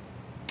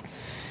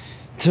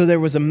 So there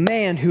was a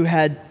man who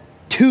had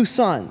 2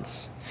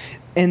 sons,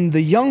 and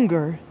the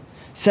younger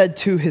said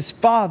to his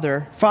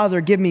father, Father,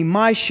 give me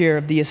my share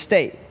of the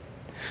estate.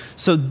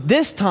 So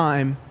this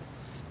time,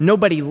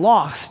 nobody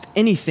lost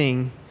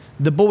anything.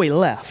 The boy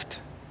left.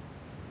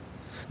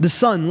 The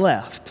son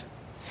left.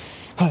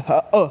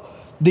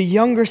 the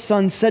younger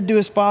son said to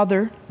his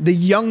father,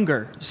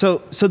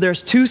 so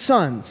there's two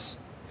sons.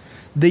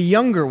 The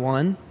younger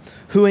one,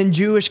 who in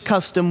Jewish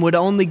custom would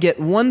only get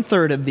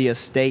 1/3 of the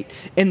estate,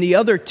 and the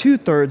other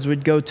 2/3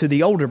 would go to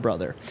the older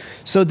brother.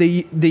 So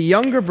the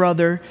younger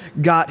brother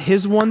got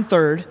his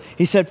 1/3.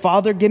 He said,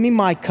 Father, give me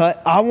my cut.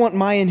 I want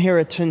my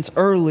inheritance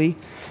early.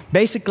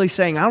 Basically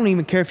saying, I don't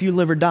even care if you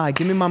live or die.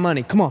 Give me my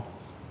money. Come on.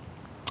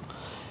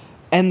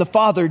 And the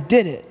father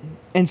did it.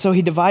 And so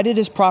he divided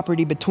his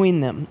property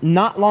between them.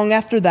 Not long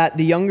after that,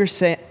 the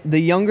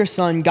younger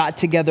son got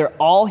together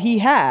all he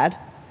had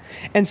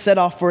and set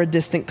off for a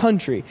distant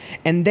country,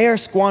 and there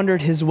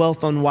squandered his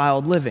wealth on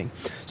wild living.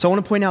 So I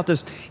want to point out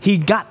this. He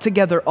got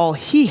together all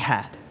he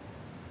had.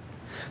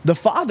 The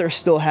father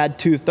still had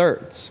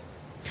 2/3.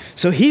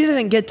 So he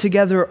didn't get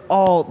together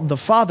all the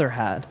father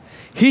had.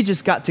 He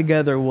just got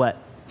together what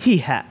he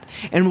had.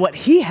 And what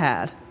he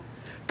had,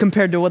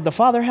 compared to what the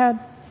father had,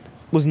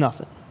 was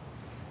nothing.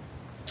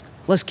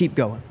 Let's keep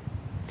going.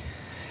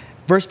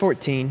 Verse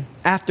 14,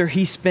 after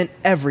he spent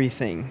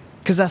everything,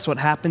 because that's what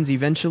happens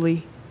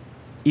eventually.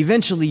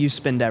 Eventually you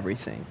spend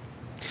everything.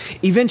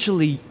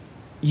 Eventually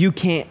you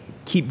can't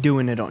keep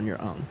doing it on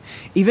your own.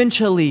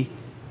 Eventually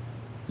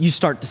you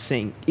start to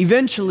sink.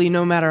 Eventually,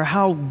 no matter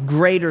how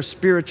great or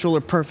spiritual or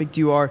perfect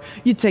you are,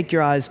 you take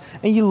your eyes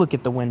and you look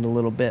at the wind a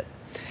little bit.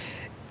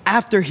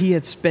 After he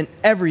had spent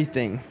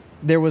everything,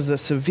 there was a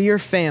severe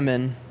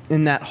famine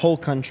in that whole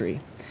country,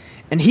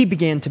 and he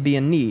began to be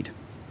in need.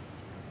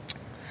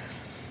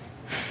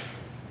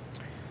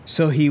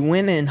 So he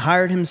went and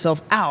hired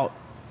himself out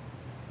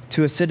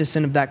to a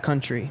citizen of that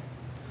country,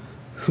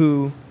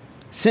 who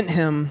sent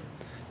him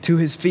to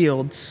his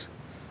fields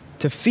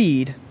to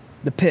feed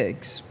the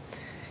pigs.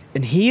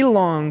 And he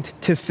longed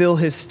to fill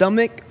his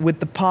stomach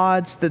with the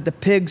pods that the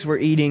pigs were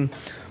eating,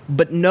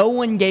 but no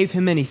one gave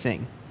him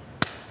anything.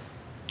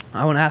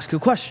 I want to ask you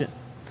a question.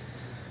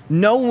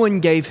 No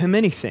one gave him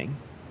anything.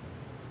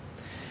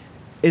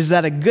 Is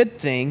that a good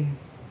thing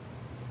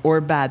or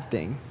a bad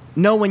thing?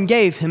 No one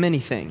gave him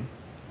anything.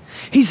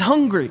 He's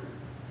hungry.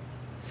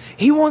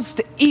 He wants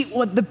to eat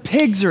what the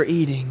pigs are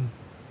eating.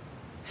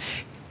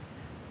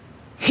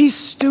 He's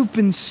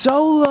stooping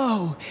so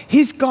low.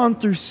 He's gone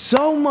through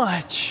so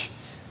much.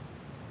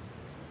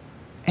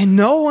 And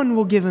no one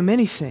will give him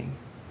anything.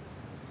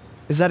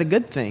 Is that a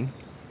good thing?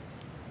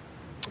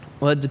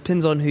 Well, it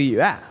depends on who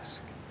you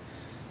ask.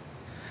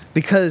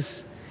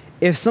 Because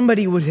if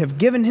somebody would have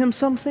given him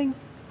something,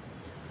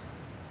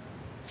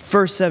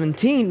 verse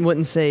 17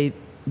 wouldn't say,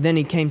 then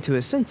he came to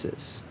his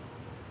senses.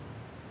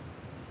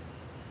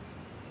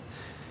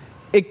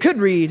 It could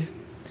read,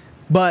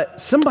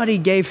 but somebody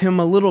gave him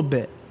a little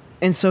bit,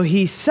 and so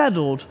he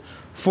settled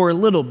for a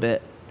little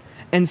bit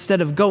instead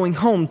of going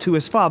home to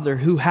his father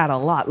who had a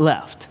lot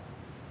left.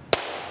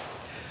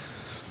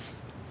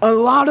 A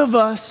lot of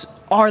us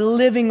are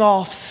living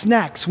off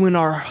snacks when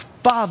our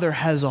father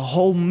has a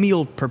whole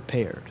meal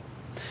prepared.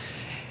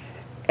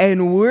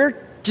 And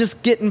we're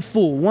just getting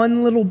full,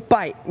 one little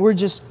bite. We're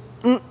just,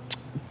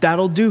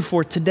 that'll do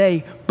for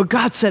today. But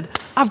God said,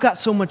 I've got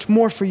so much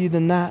more for you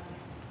than that.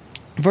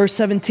 Verse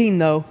 17,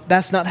 though,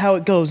 that's not how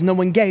it goes. No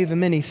one gave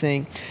him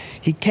anything.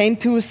 He came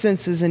to his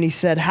senses and he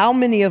said, how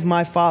many of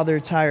my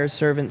father's hired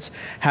servants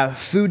have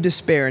food to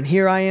spare? And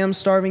here I am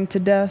starving to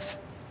death.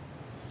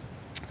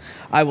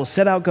 I will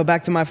set out, go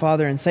back to my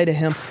father and say to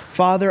him,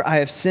 Father, I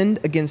have sinned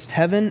against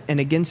heaven and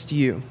against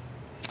you.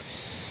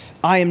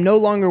 I am no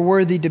longer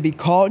worthy to be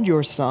called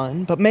your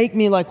son, but make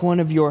me like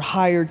one of your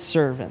hired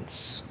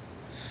servants.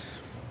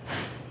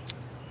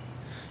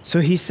 So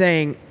he's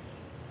saying,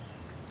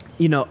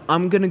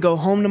 I'm going to go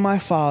home to my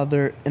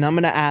father and I'm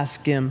going to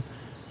ask him,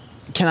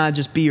 can I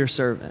just be your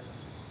servant?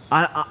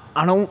 I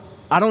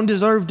don't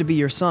deserve to be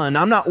your son.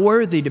 I'm not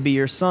worthy to be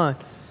your son.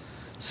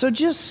 So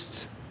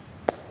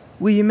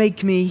will you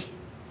make me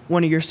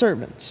one of your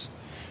servants?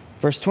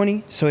 Verse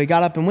 20, so he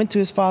got up and went to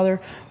his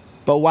father,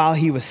 but while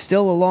he was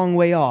still a long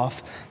way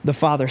off, the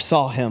father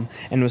saw him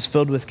and was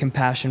filled with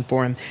compassion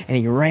for him, and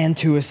he ran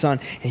to his son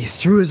and he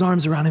threw his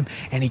arms around him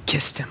and he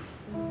kissed him.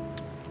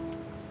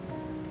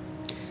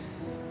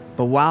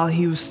 But while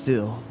he was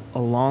still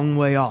a long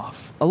way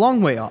off,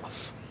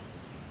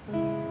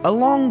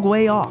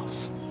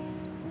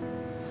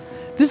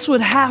 this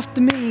would have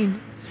to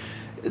mean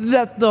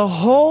that the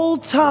whole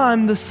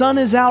time the son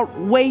is out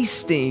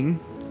wasting,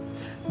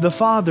 the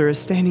father is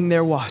standing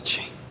there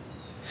watching.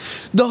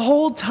 The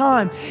whole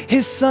time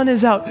his son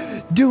is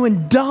out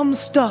doing dumb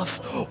stuff,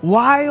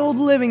 wild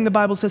living, the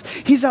Bible says.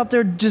 He's out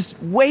there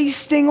just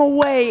wasting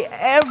away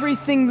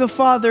everything the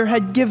father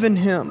had given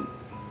him.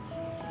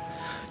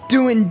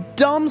 Doing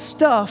dumb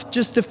stuff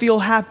just to feel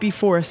happy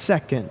for a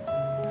second.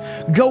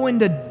 Going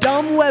to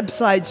dumb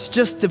websites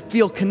just to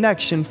feel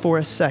connection for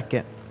a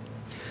second.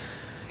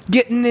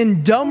 Getting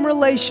in dumb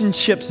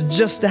relationships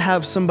just to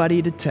have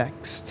somebody to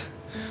text.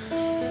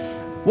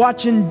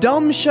 Watching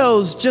dumb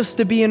shows just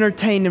to be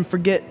entertained and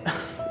forget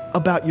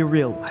about your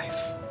real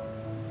life.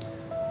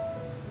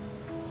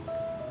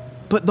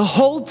 But the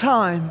whole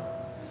time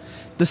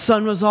the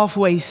son was off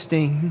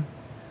wasting,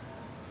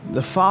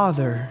 the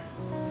father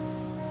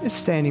is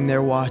standing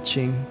there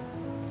watching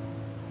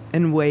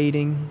and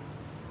waiting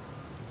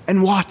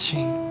and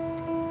watching.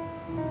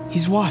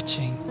 He's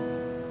watching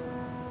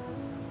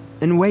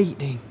and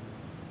waiting.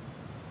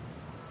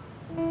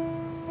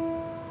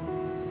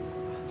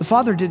 The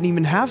father didn't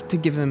even have to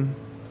give him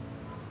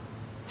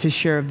his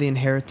share of the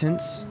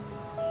inheritance,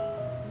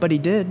 but he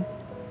did.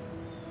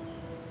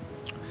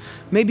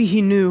 Maybe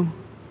he knew,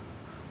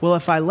 well,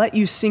 if I let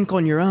you sink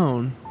on your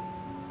own,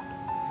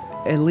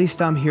 at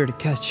least I'm here to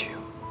catch you.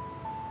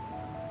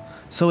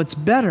 So it's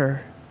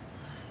better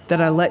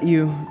that I let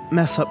you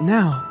mess up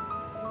now.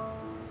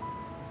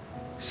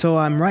 So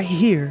I'm right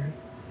here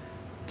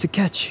to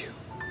catch you.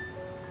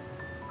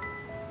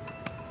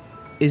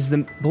 Is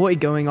the boy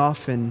going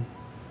off and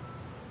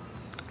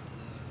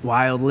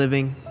wild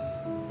living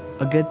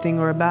a good thing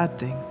or a bad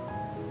thing?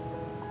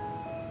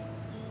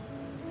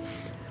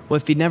 Well,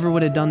 if he never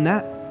would have done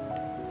that,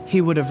 he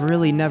would have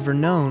really never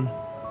known.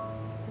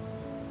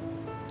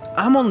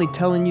 I'm only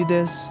telling you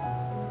this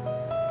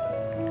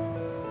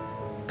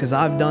because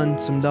I've done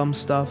some dumb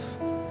stuff,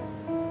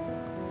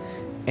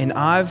 and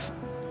I've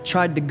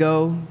tried to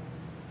go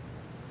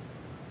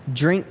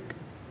drink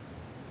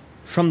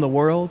from the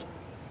world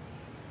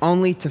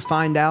only to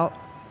find out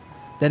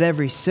that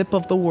every sip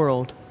of the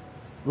world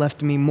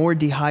left me more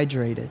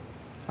dehydrated.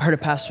 I heard a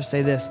pastor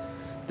say this,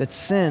 that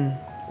sin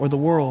or the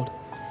world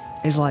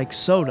is like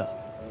soda.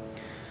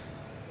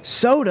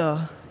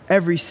 Soda,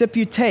 every sip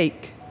you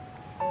take,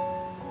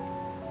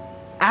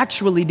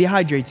 actually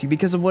dehydrates you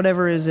because of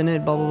whatever is in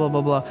it, blah, blah,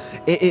 blah, blah, blah.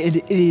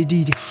 It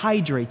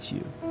dehydrates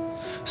you.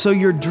 So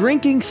you're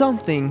drinking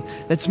something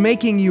that's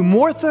making you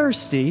more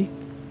thirsty.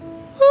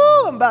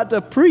 Oh, I'm about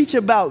to preach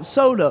about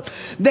soda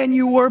than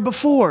you were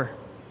before.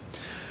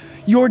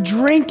 You're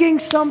drinking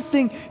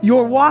something,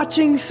 you're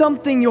watching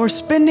something, you're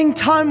spending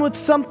time with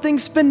something,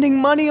 spending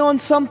money on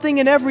something,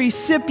 and every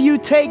sip you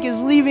take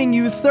is leaving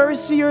you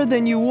thirstier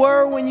than you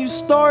were when you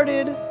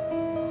started.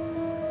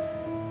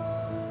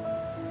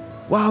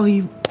 While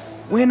he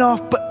went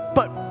off,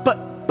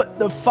 but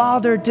the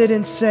father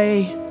didn't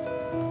say,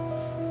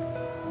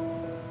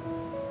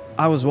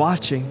 I was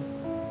watching.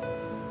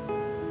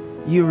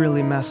 You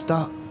really messed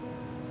up.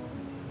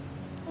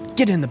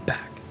 Get in the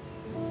back.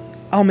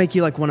 I'll make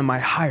you like one of my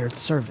hired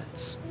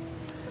servants.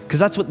 Because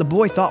that's what the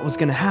boy thought was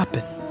going to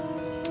happen.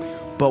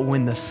 But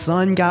when the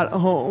son got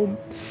home,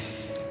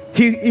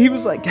 he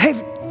was like, hey,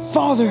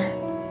 Father,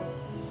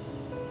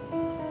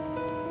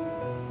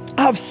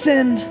 I've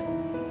sinned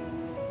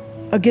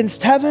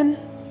against heaven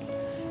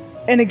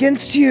and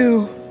against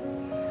you,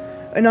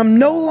 and I'm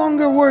no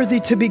longer worthy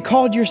to be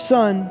called your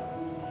son.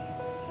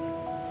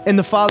 And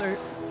the father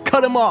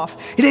cut him off.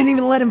 He didn't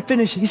even let him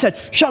finish. He said,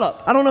 shut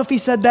up. I don't know if he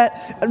said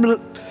that,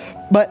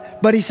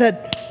 but he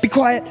said, be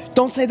quiet,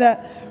 don't say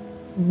that.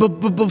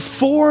 But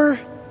before,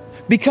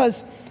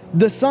 because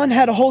the son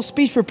had a whole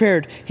speech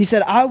prepared. He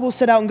said, I will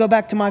set out and go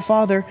back to my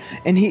father,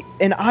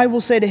 and I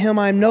will say to him,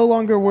 I am no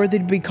longer worthy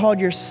to be called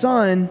your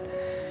son.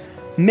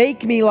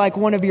 Make me like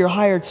one of your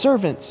hired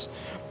servants.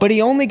 But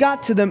he only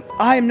got to them,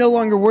 I am no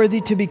longer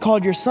worthy to be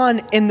called your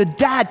son, and the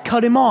dad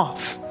cut him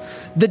off.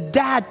 The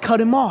dad cut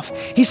him off.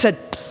 He said,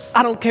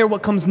 I don't care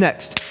what comes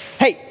next.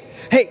 Hey,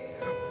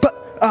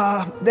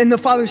 and the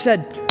father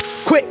said,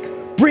 quick,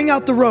 bring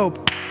out the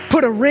robe,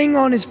 put a ring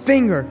on his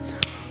finger,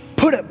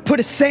 put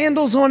a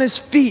sandals on his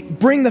feet,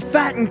 bring the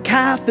fattened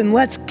calf, and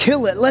let's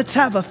kill it. Let's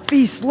have a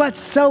feast. Let's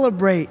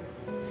celebrate.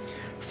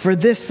 For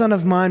this son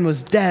of mine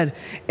was dead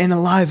and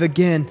alive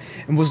again,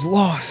 and was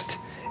lost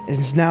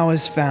and now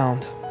is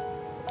found.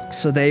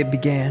 So they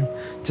began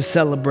to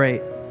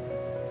celebrate.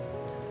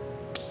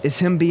 Is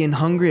him being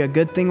hungry a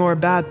good thing or a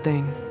bad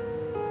thing?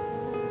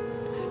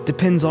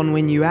 Depends on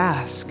when you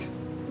ask.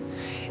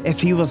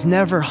 If he was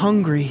never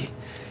hungry,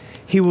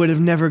 he would have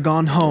never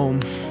gone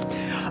home.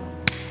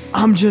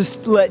 I'm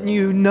just letting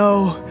you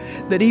know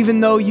that even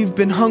though you've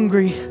been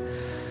hungry,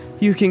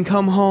 you can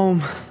come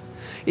home.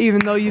 Even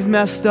though you've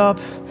messed up,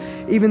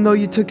 even though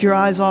you took your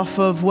eyes off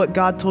of what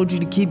God told you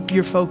to keep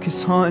your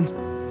focus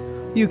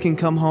on, you can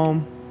come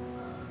home.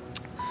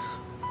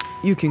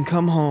 You can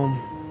come home.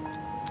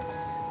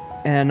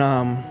 And,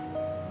 I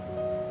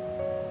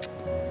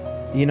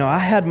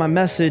had my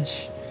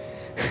message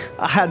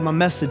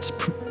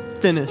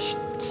finished,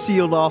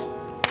 sealed off.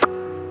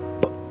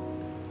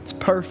 It's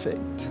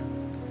perfect.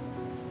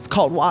 It's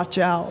called Watch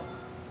Out.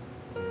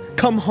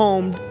 Come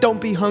home.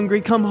 Don't be hungry.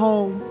 Come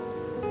home.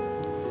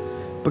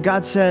 But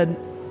God said,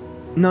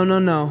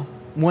 no.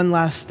 One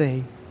last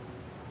thing.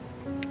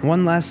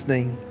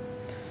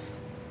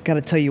 Got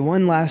to tell you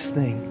one last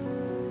thing.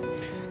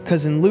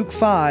 Because in Luke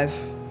 5,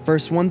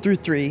 verse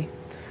 1-3,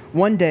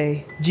 one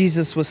day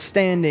Jesus was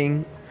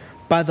standing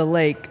by the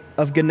lake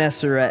of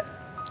Gennesaret.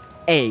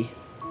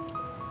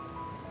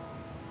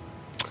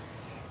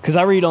 Because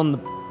I read on the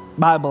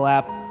Bible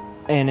app,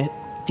 and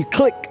if you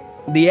click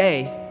the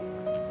A,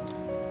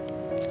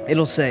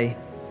 it'll say,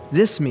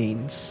 this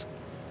means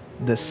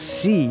the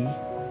Sea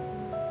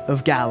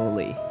of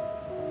Galilee.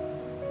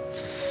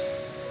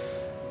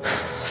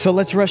 So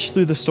let's rush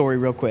through the story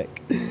real quick.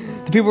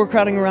 The The people were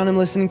crowding around him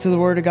listening to the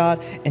word of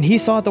God, and he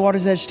saw at the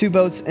water's edge 2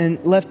 boats and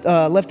left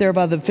there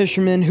by the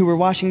fishermen who were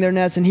washing their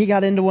nets, and he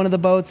got into one of the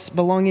boats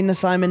belonging to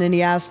Simon, and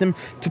he asked him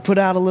to put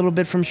out a little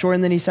bit from shore,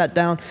 and then he sat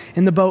down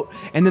in the boat.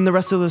 And then the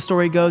rest of the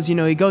story goes,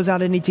 he goes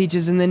out and he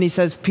teaches, and then he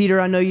says,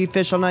 Peter, I know you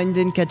fished all night and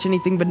didn't catch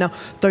anything, but now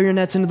throw your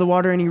nets into the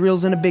water, and he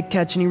reels in a big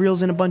catch, and he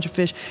reels in a bunch of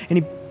fish,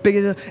 and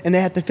and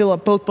they had to fill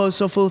up both boats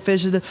so full of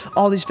fish,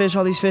 all these fish,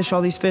 all these fish,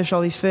 all these fish,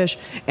 all these fish.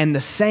 And the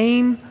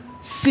same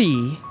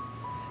sea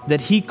that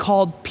he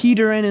called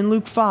Peter in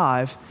Luke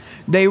 5,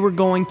 they were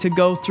going to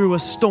go through a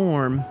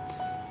storm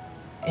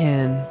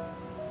in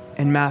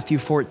Matthew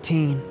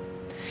 14.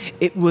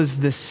 It was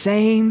the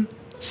same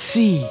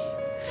sea.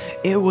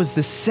 It was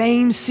the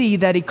same sea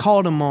that he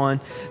called him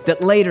on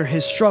that later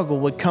his struggle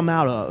would come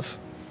out of.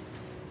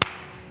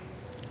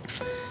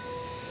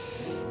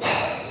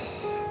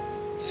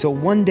 So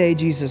one day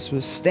Jesus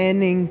was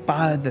standing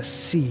by the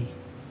sea.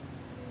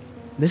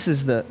 This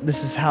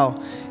is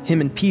how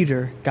him and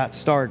Peter got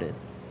started.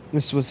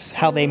 This was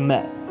how they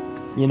met,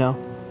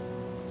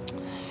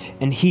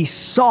 And he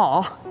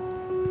saw,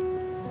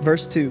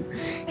 verse 2,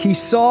 he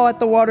saw at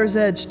the water's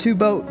edge 2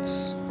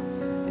 boats,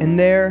 and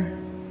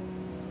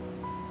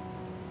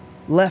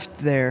left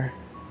there,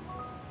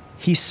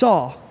 he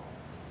saw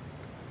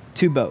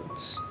 2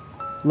 boats,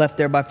 left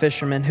there by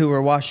fishermen who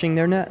were washing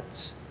their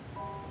nets.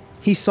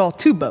 He saw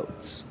 2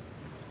 boats.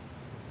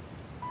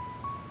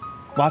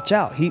 Watch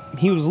out.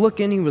 He was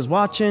looking, he was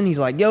watching. He's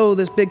like, yo,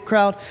 this big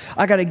crowd,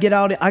 I got to get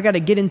out. I got to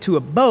get into a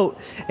boat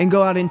and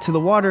go out into the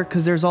water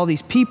because there's all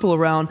these people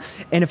around.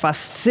 And if I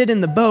sit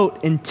in the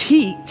boat and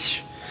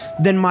teach,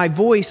 then my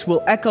voice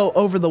will echo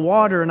over the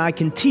water and I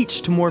can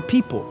teach to more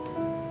people.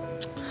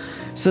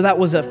 So that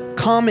was a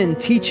common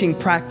teaching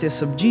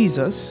practice of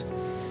Jesus.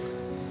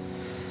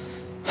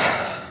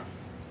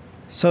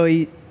 So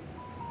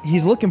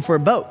he's looking for a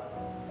boat.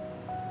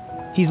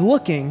 He's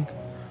looking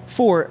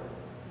for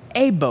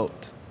a boat.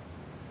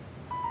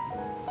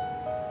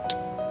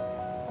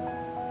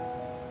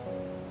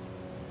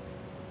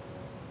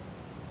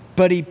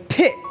 But he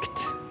picked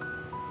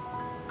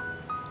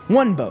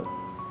one boat.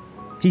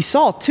 He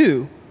saw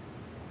 2,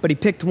 but he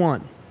picked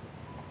one.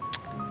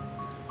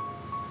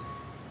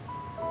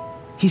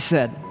 He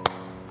said,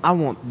 I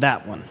want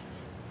that one.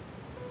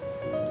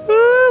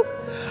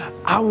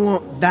 I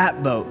want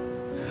that boat.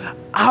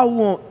 I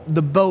want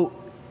the boat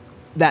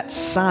that's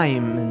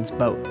Simon's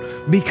boat.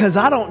 Because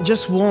I don't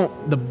just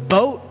want the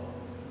boat,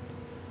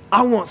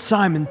 I want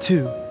Simon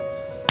too.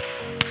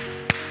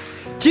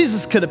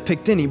 Jesus could have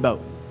picked any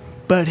boat,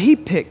 but he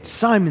picked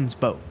Simon's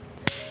boat.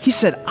 He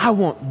said, I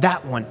want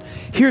that one.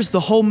 Here's the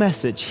whole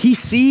message. He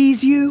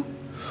sees you.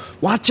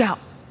 Watch out.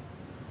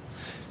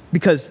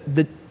 Because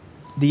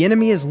the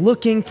enemy is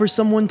looking for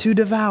someone to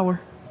devour.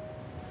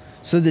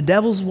 So the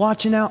devil's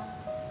watching out.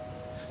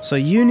 So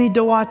you need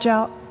to watch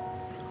out.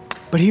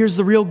 But here's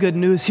the real good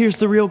news. Here's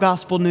the real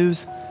gospel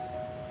news.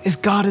 Is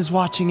God is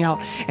watching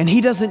out. And he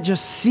doesn't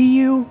just see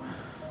you,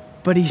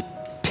 but he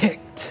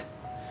picked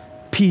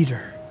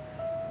Peter.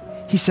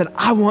 He said,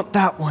 I want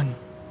that one.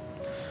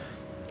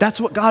 That's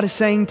what God is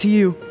saying to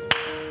you.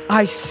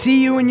 I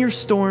see you in your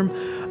storm.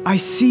 I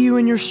see you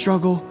in your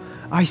struggle.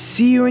 I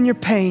see you in your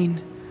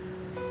pain.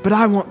 But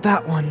I want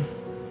that one.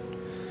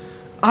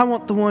 I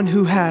want the one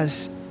who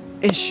has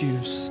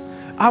issues.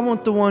 I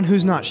want the one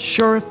who's not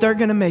sure if they're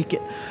going to make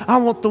it. I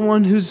want the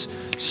one who's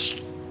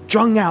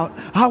strung out.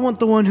 I want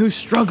the one who's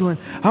struggling.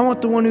 I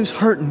want the one who's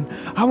hurting.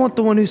 I want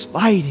the one who's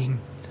fighting.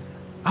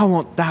 I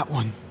want that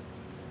one.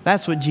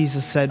 That's what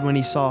Jesus said when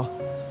he saw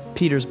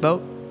Peter's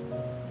boat.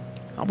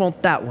 I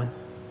want that one.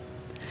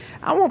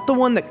 I want the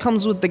one that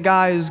comes with the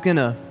guy who's going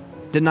to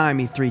deny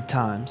me 3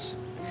 times.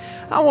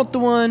 I want the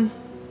one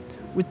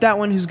with that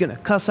one who's going to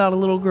cuss out a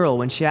little girl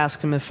when she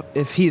asks him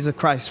if he's a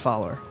Christ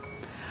follower.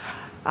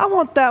 I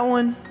want that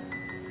one.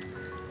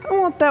 I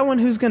want that one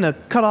who's going to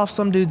cut off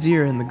some dude's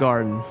ear in the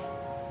garden.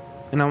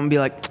 And I'm going to be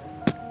like,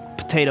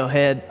 potato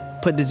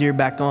head, put his ear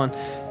back on.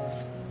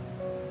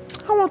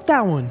 I want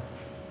that one.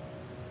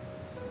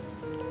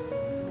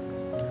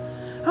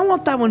 I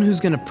want that one who's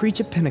going to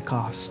preach at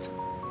Pentecost.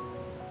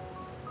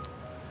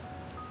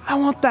 I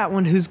want that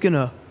one who's going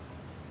to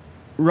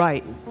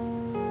write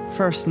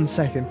 1st and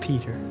 2nd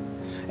Peter.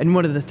 And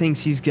one of the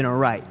things he's going to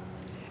write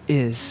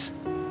is,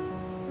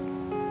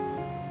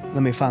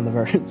 let me find the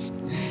verse.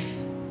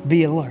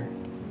 Be alert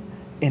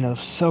and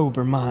of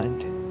sober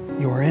mind.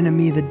 Your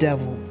enemy, the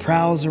devil,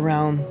 prowls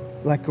around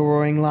like a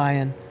roaring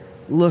lion,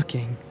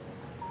 looking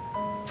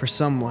for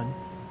someone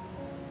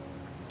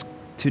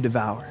to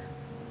devour.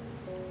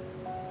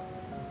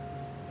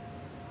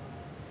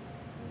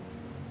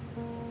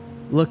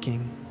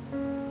 Looking.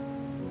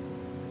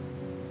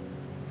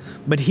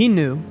 But he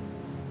knew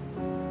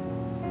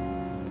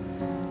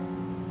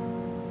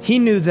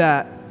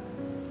that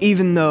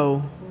even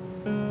though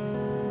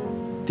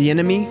the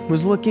enemy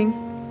was looking,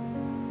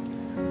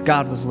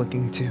 God was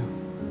looking too.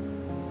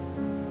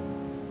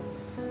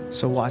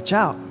 So watch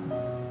out.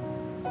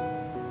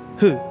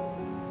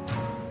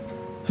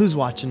 Who's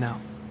watching out?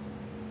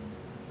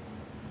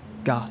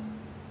 God.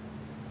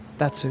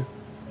 That's who.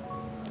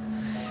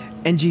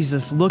 And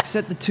Jesus looks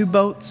at the two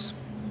boats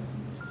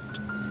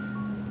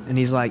and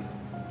he's like,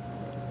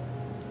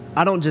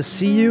 I don't just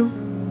see you,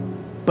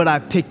 but I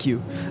pick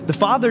you. The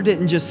Father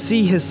didn't just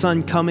see his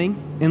Son coming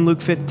in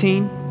Luke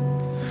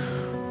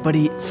 15, but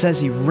he says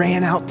he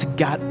ran out to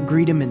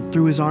greet him and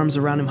threw his arms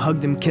around him,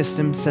 hugged him, kissed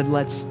him, said,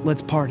 let's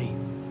party.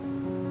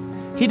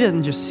 He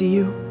didn't just see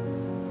you,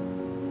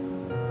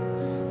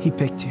 he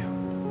picked you.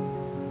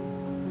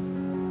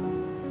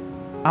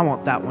 I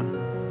want that one.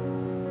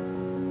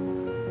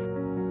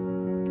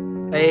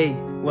 Hey,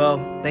 well,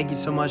 thank you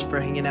so much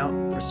for hanging out,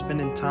 for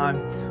spending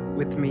time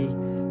with me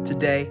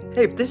today.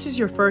 Hey, if this is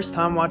your first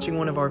time watching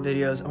one of our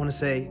videos, I want to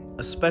say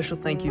a special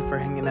thank you for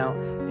hanging out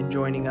and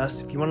joining us.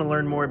 If you want to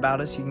learn more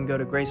about us, you can go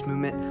to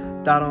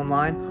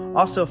gracemovement.online.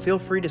 Also, feel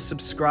free to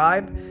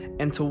subscribe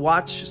and to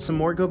watch some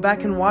more. Go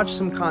back and watch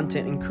some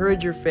content.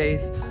 Encourage your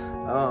faith.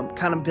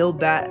 Kind of build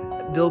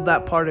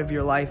that part of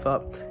your life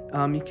up.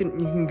 You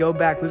can go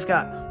back. We've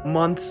got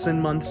months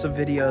and months of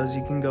videos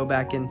you can go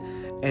back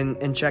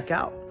and check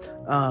out.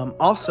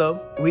 Also,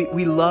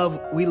 we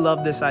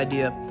love this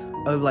idea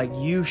of like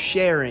you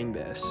sharing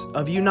this,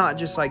 of you not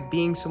just like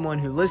being someone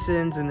who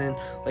listens and then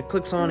like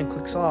clicks on and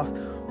clicks off,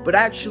 but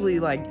actually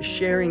like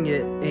sharing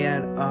it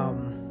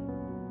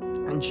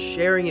and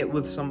sharing it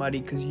with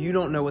somebody, because you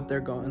don't know what they're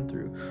going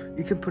through.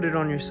 You can put it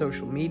on your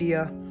social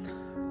media.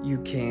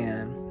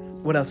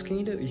 What else can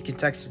you do? You can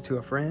text it to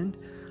a friend.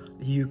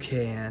 You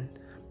can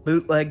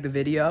bootleg the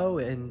video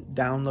and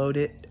download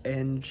it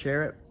and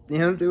share it.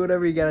 Do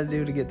whatever you got to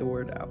do to get the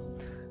word out.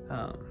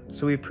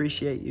 So we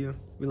appreciate you.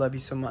 We love you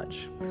so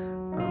much.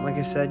 Like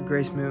I said,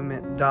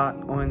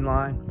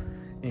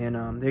 gracemovement.online,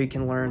 and there you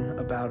can learn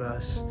about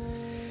us.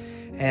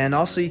 And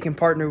also you can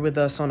partner with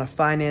us on a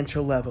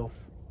financial level.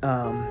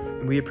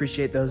 We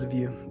appreciate those of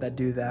you that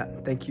do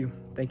that. Thank you.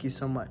 Thank you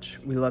so much.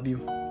 We love you.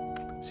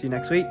 See you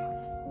next week.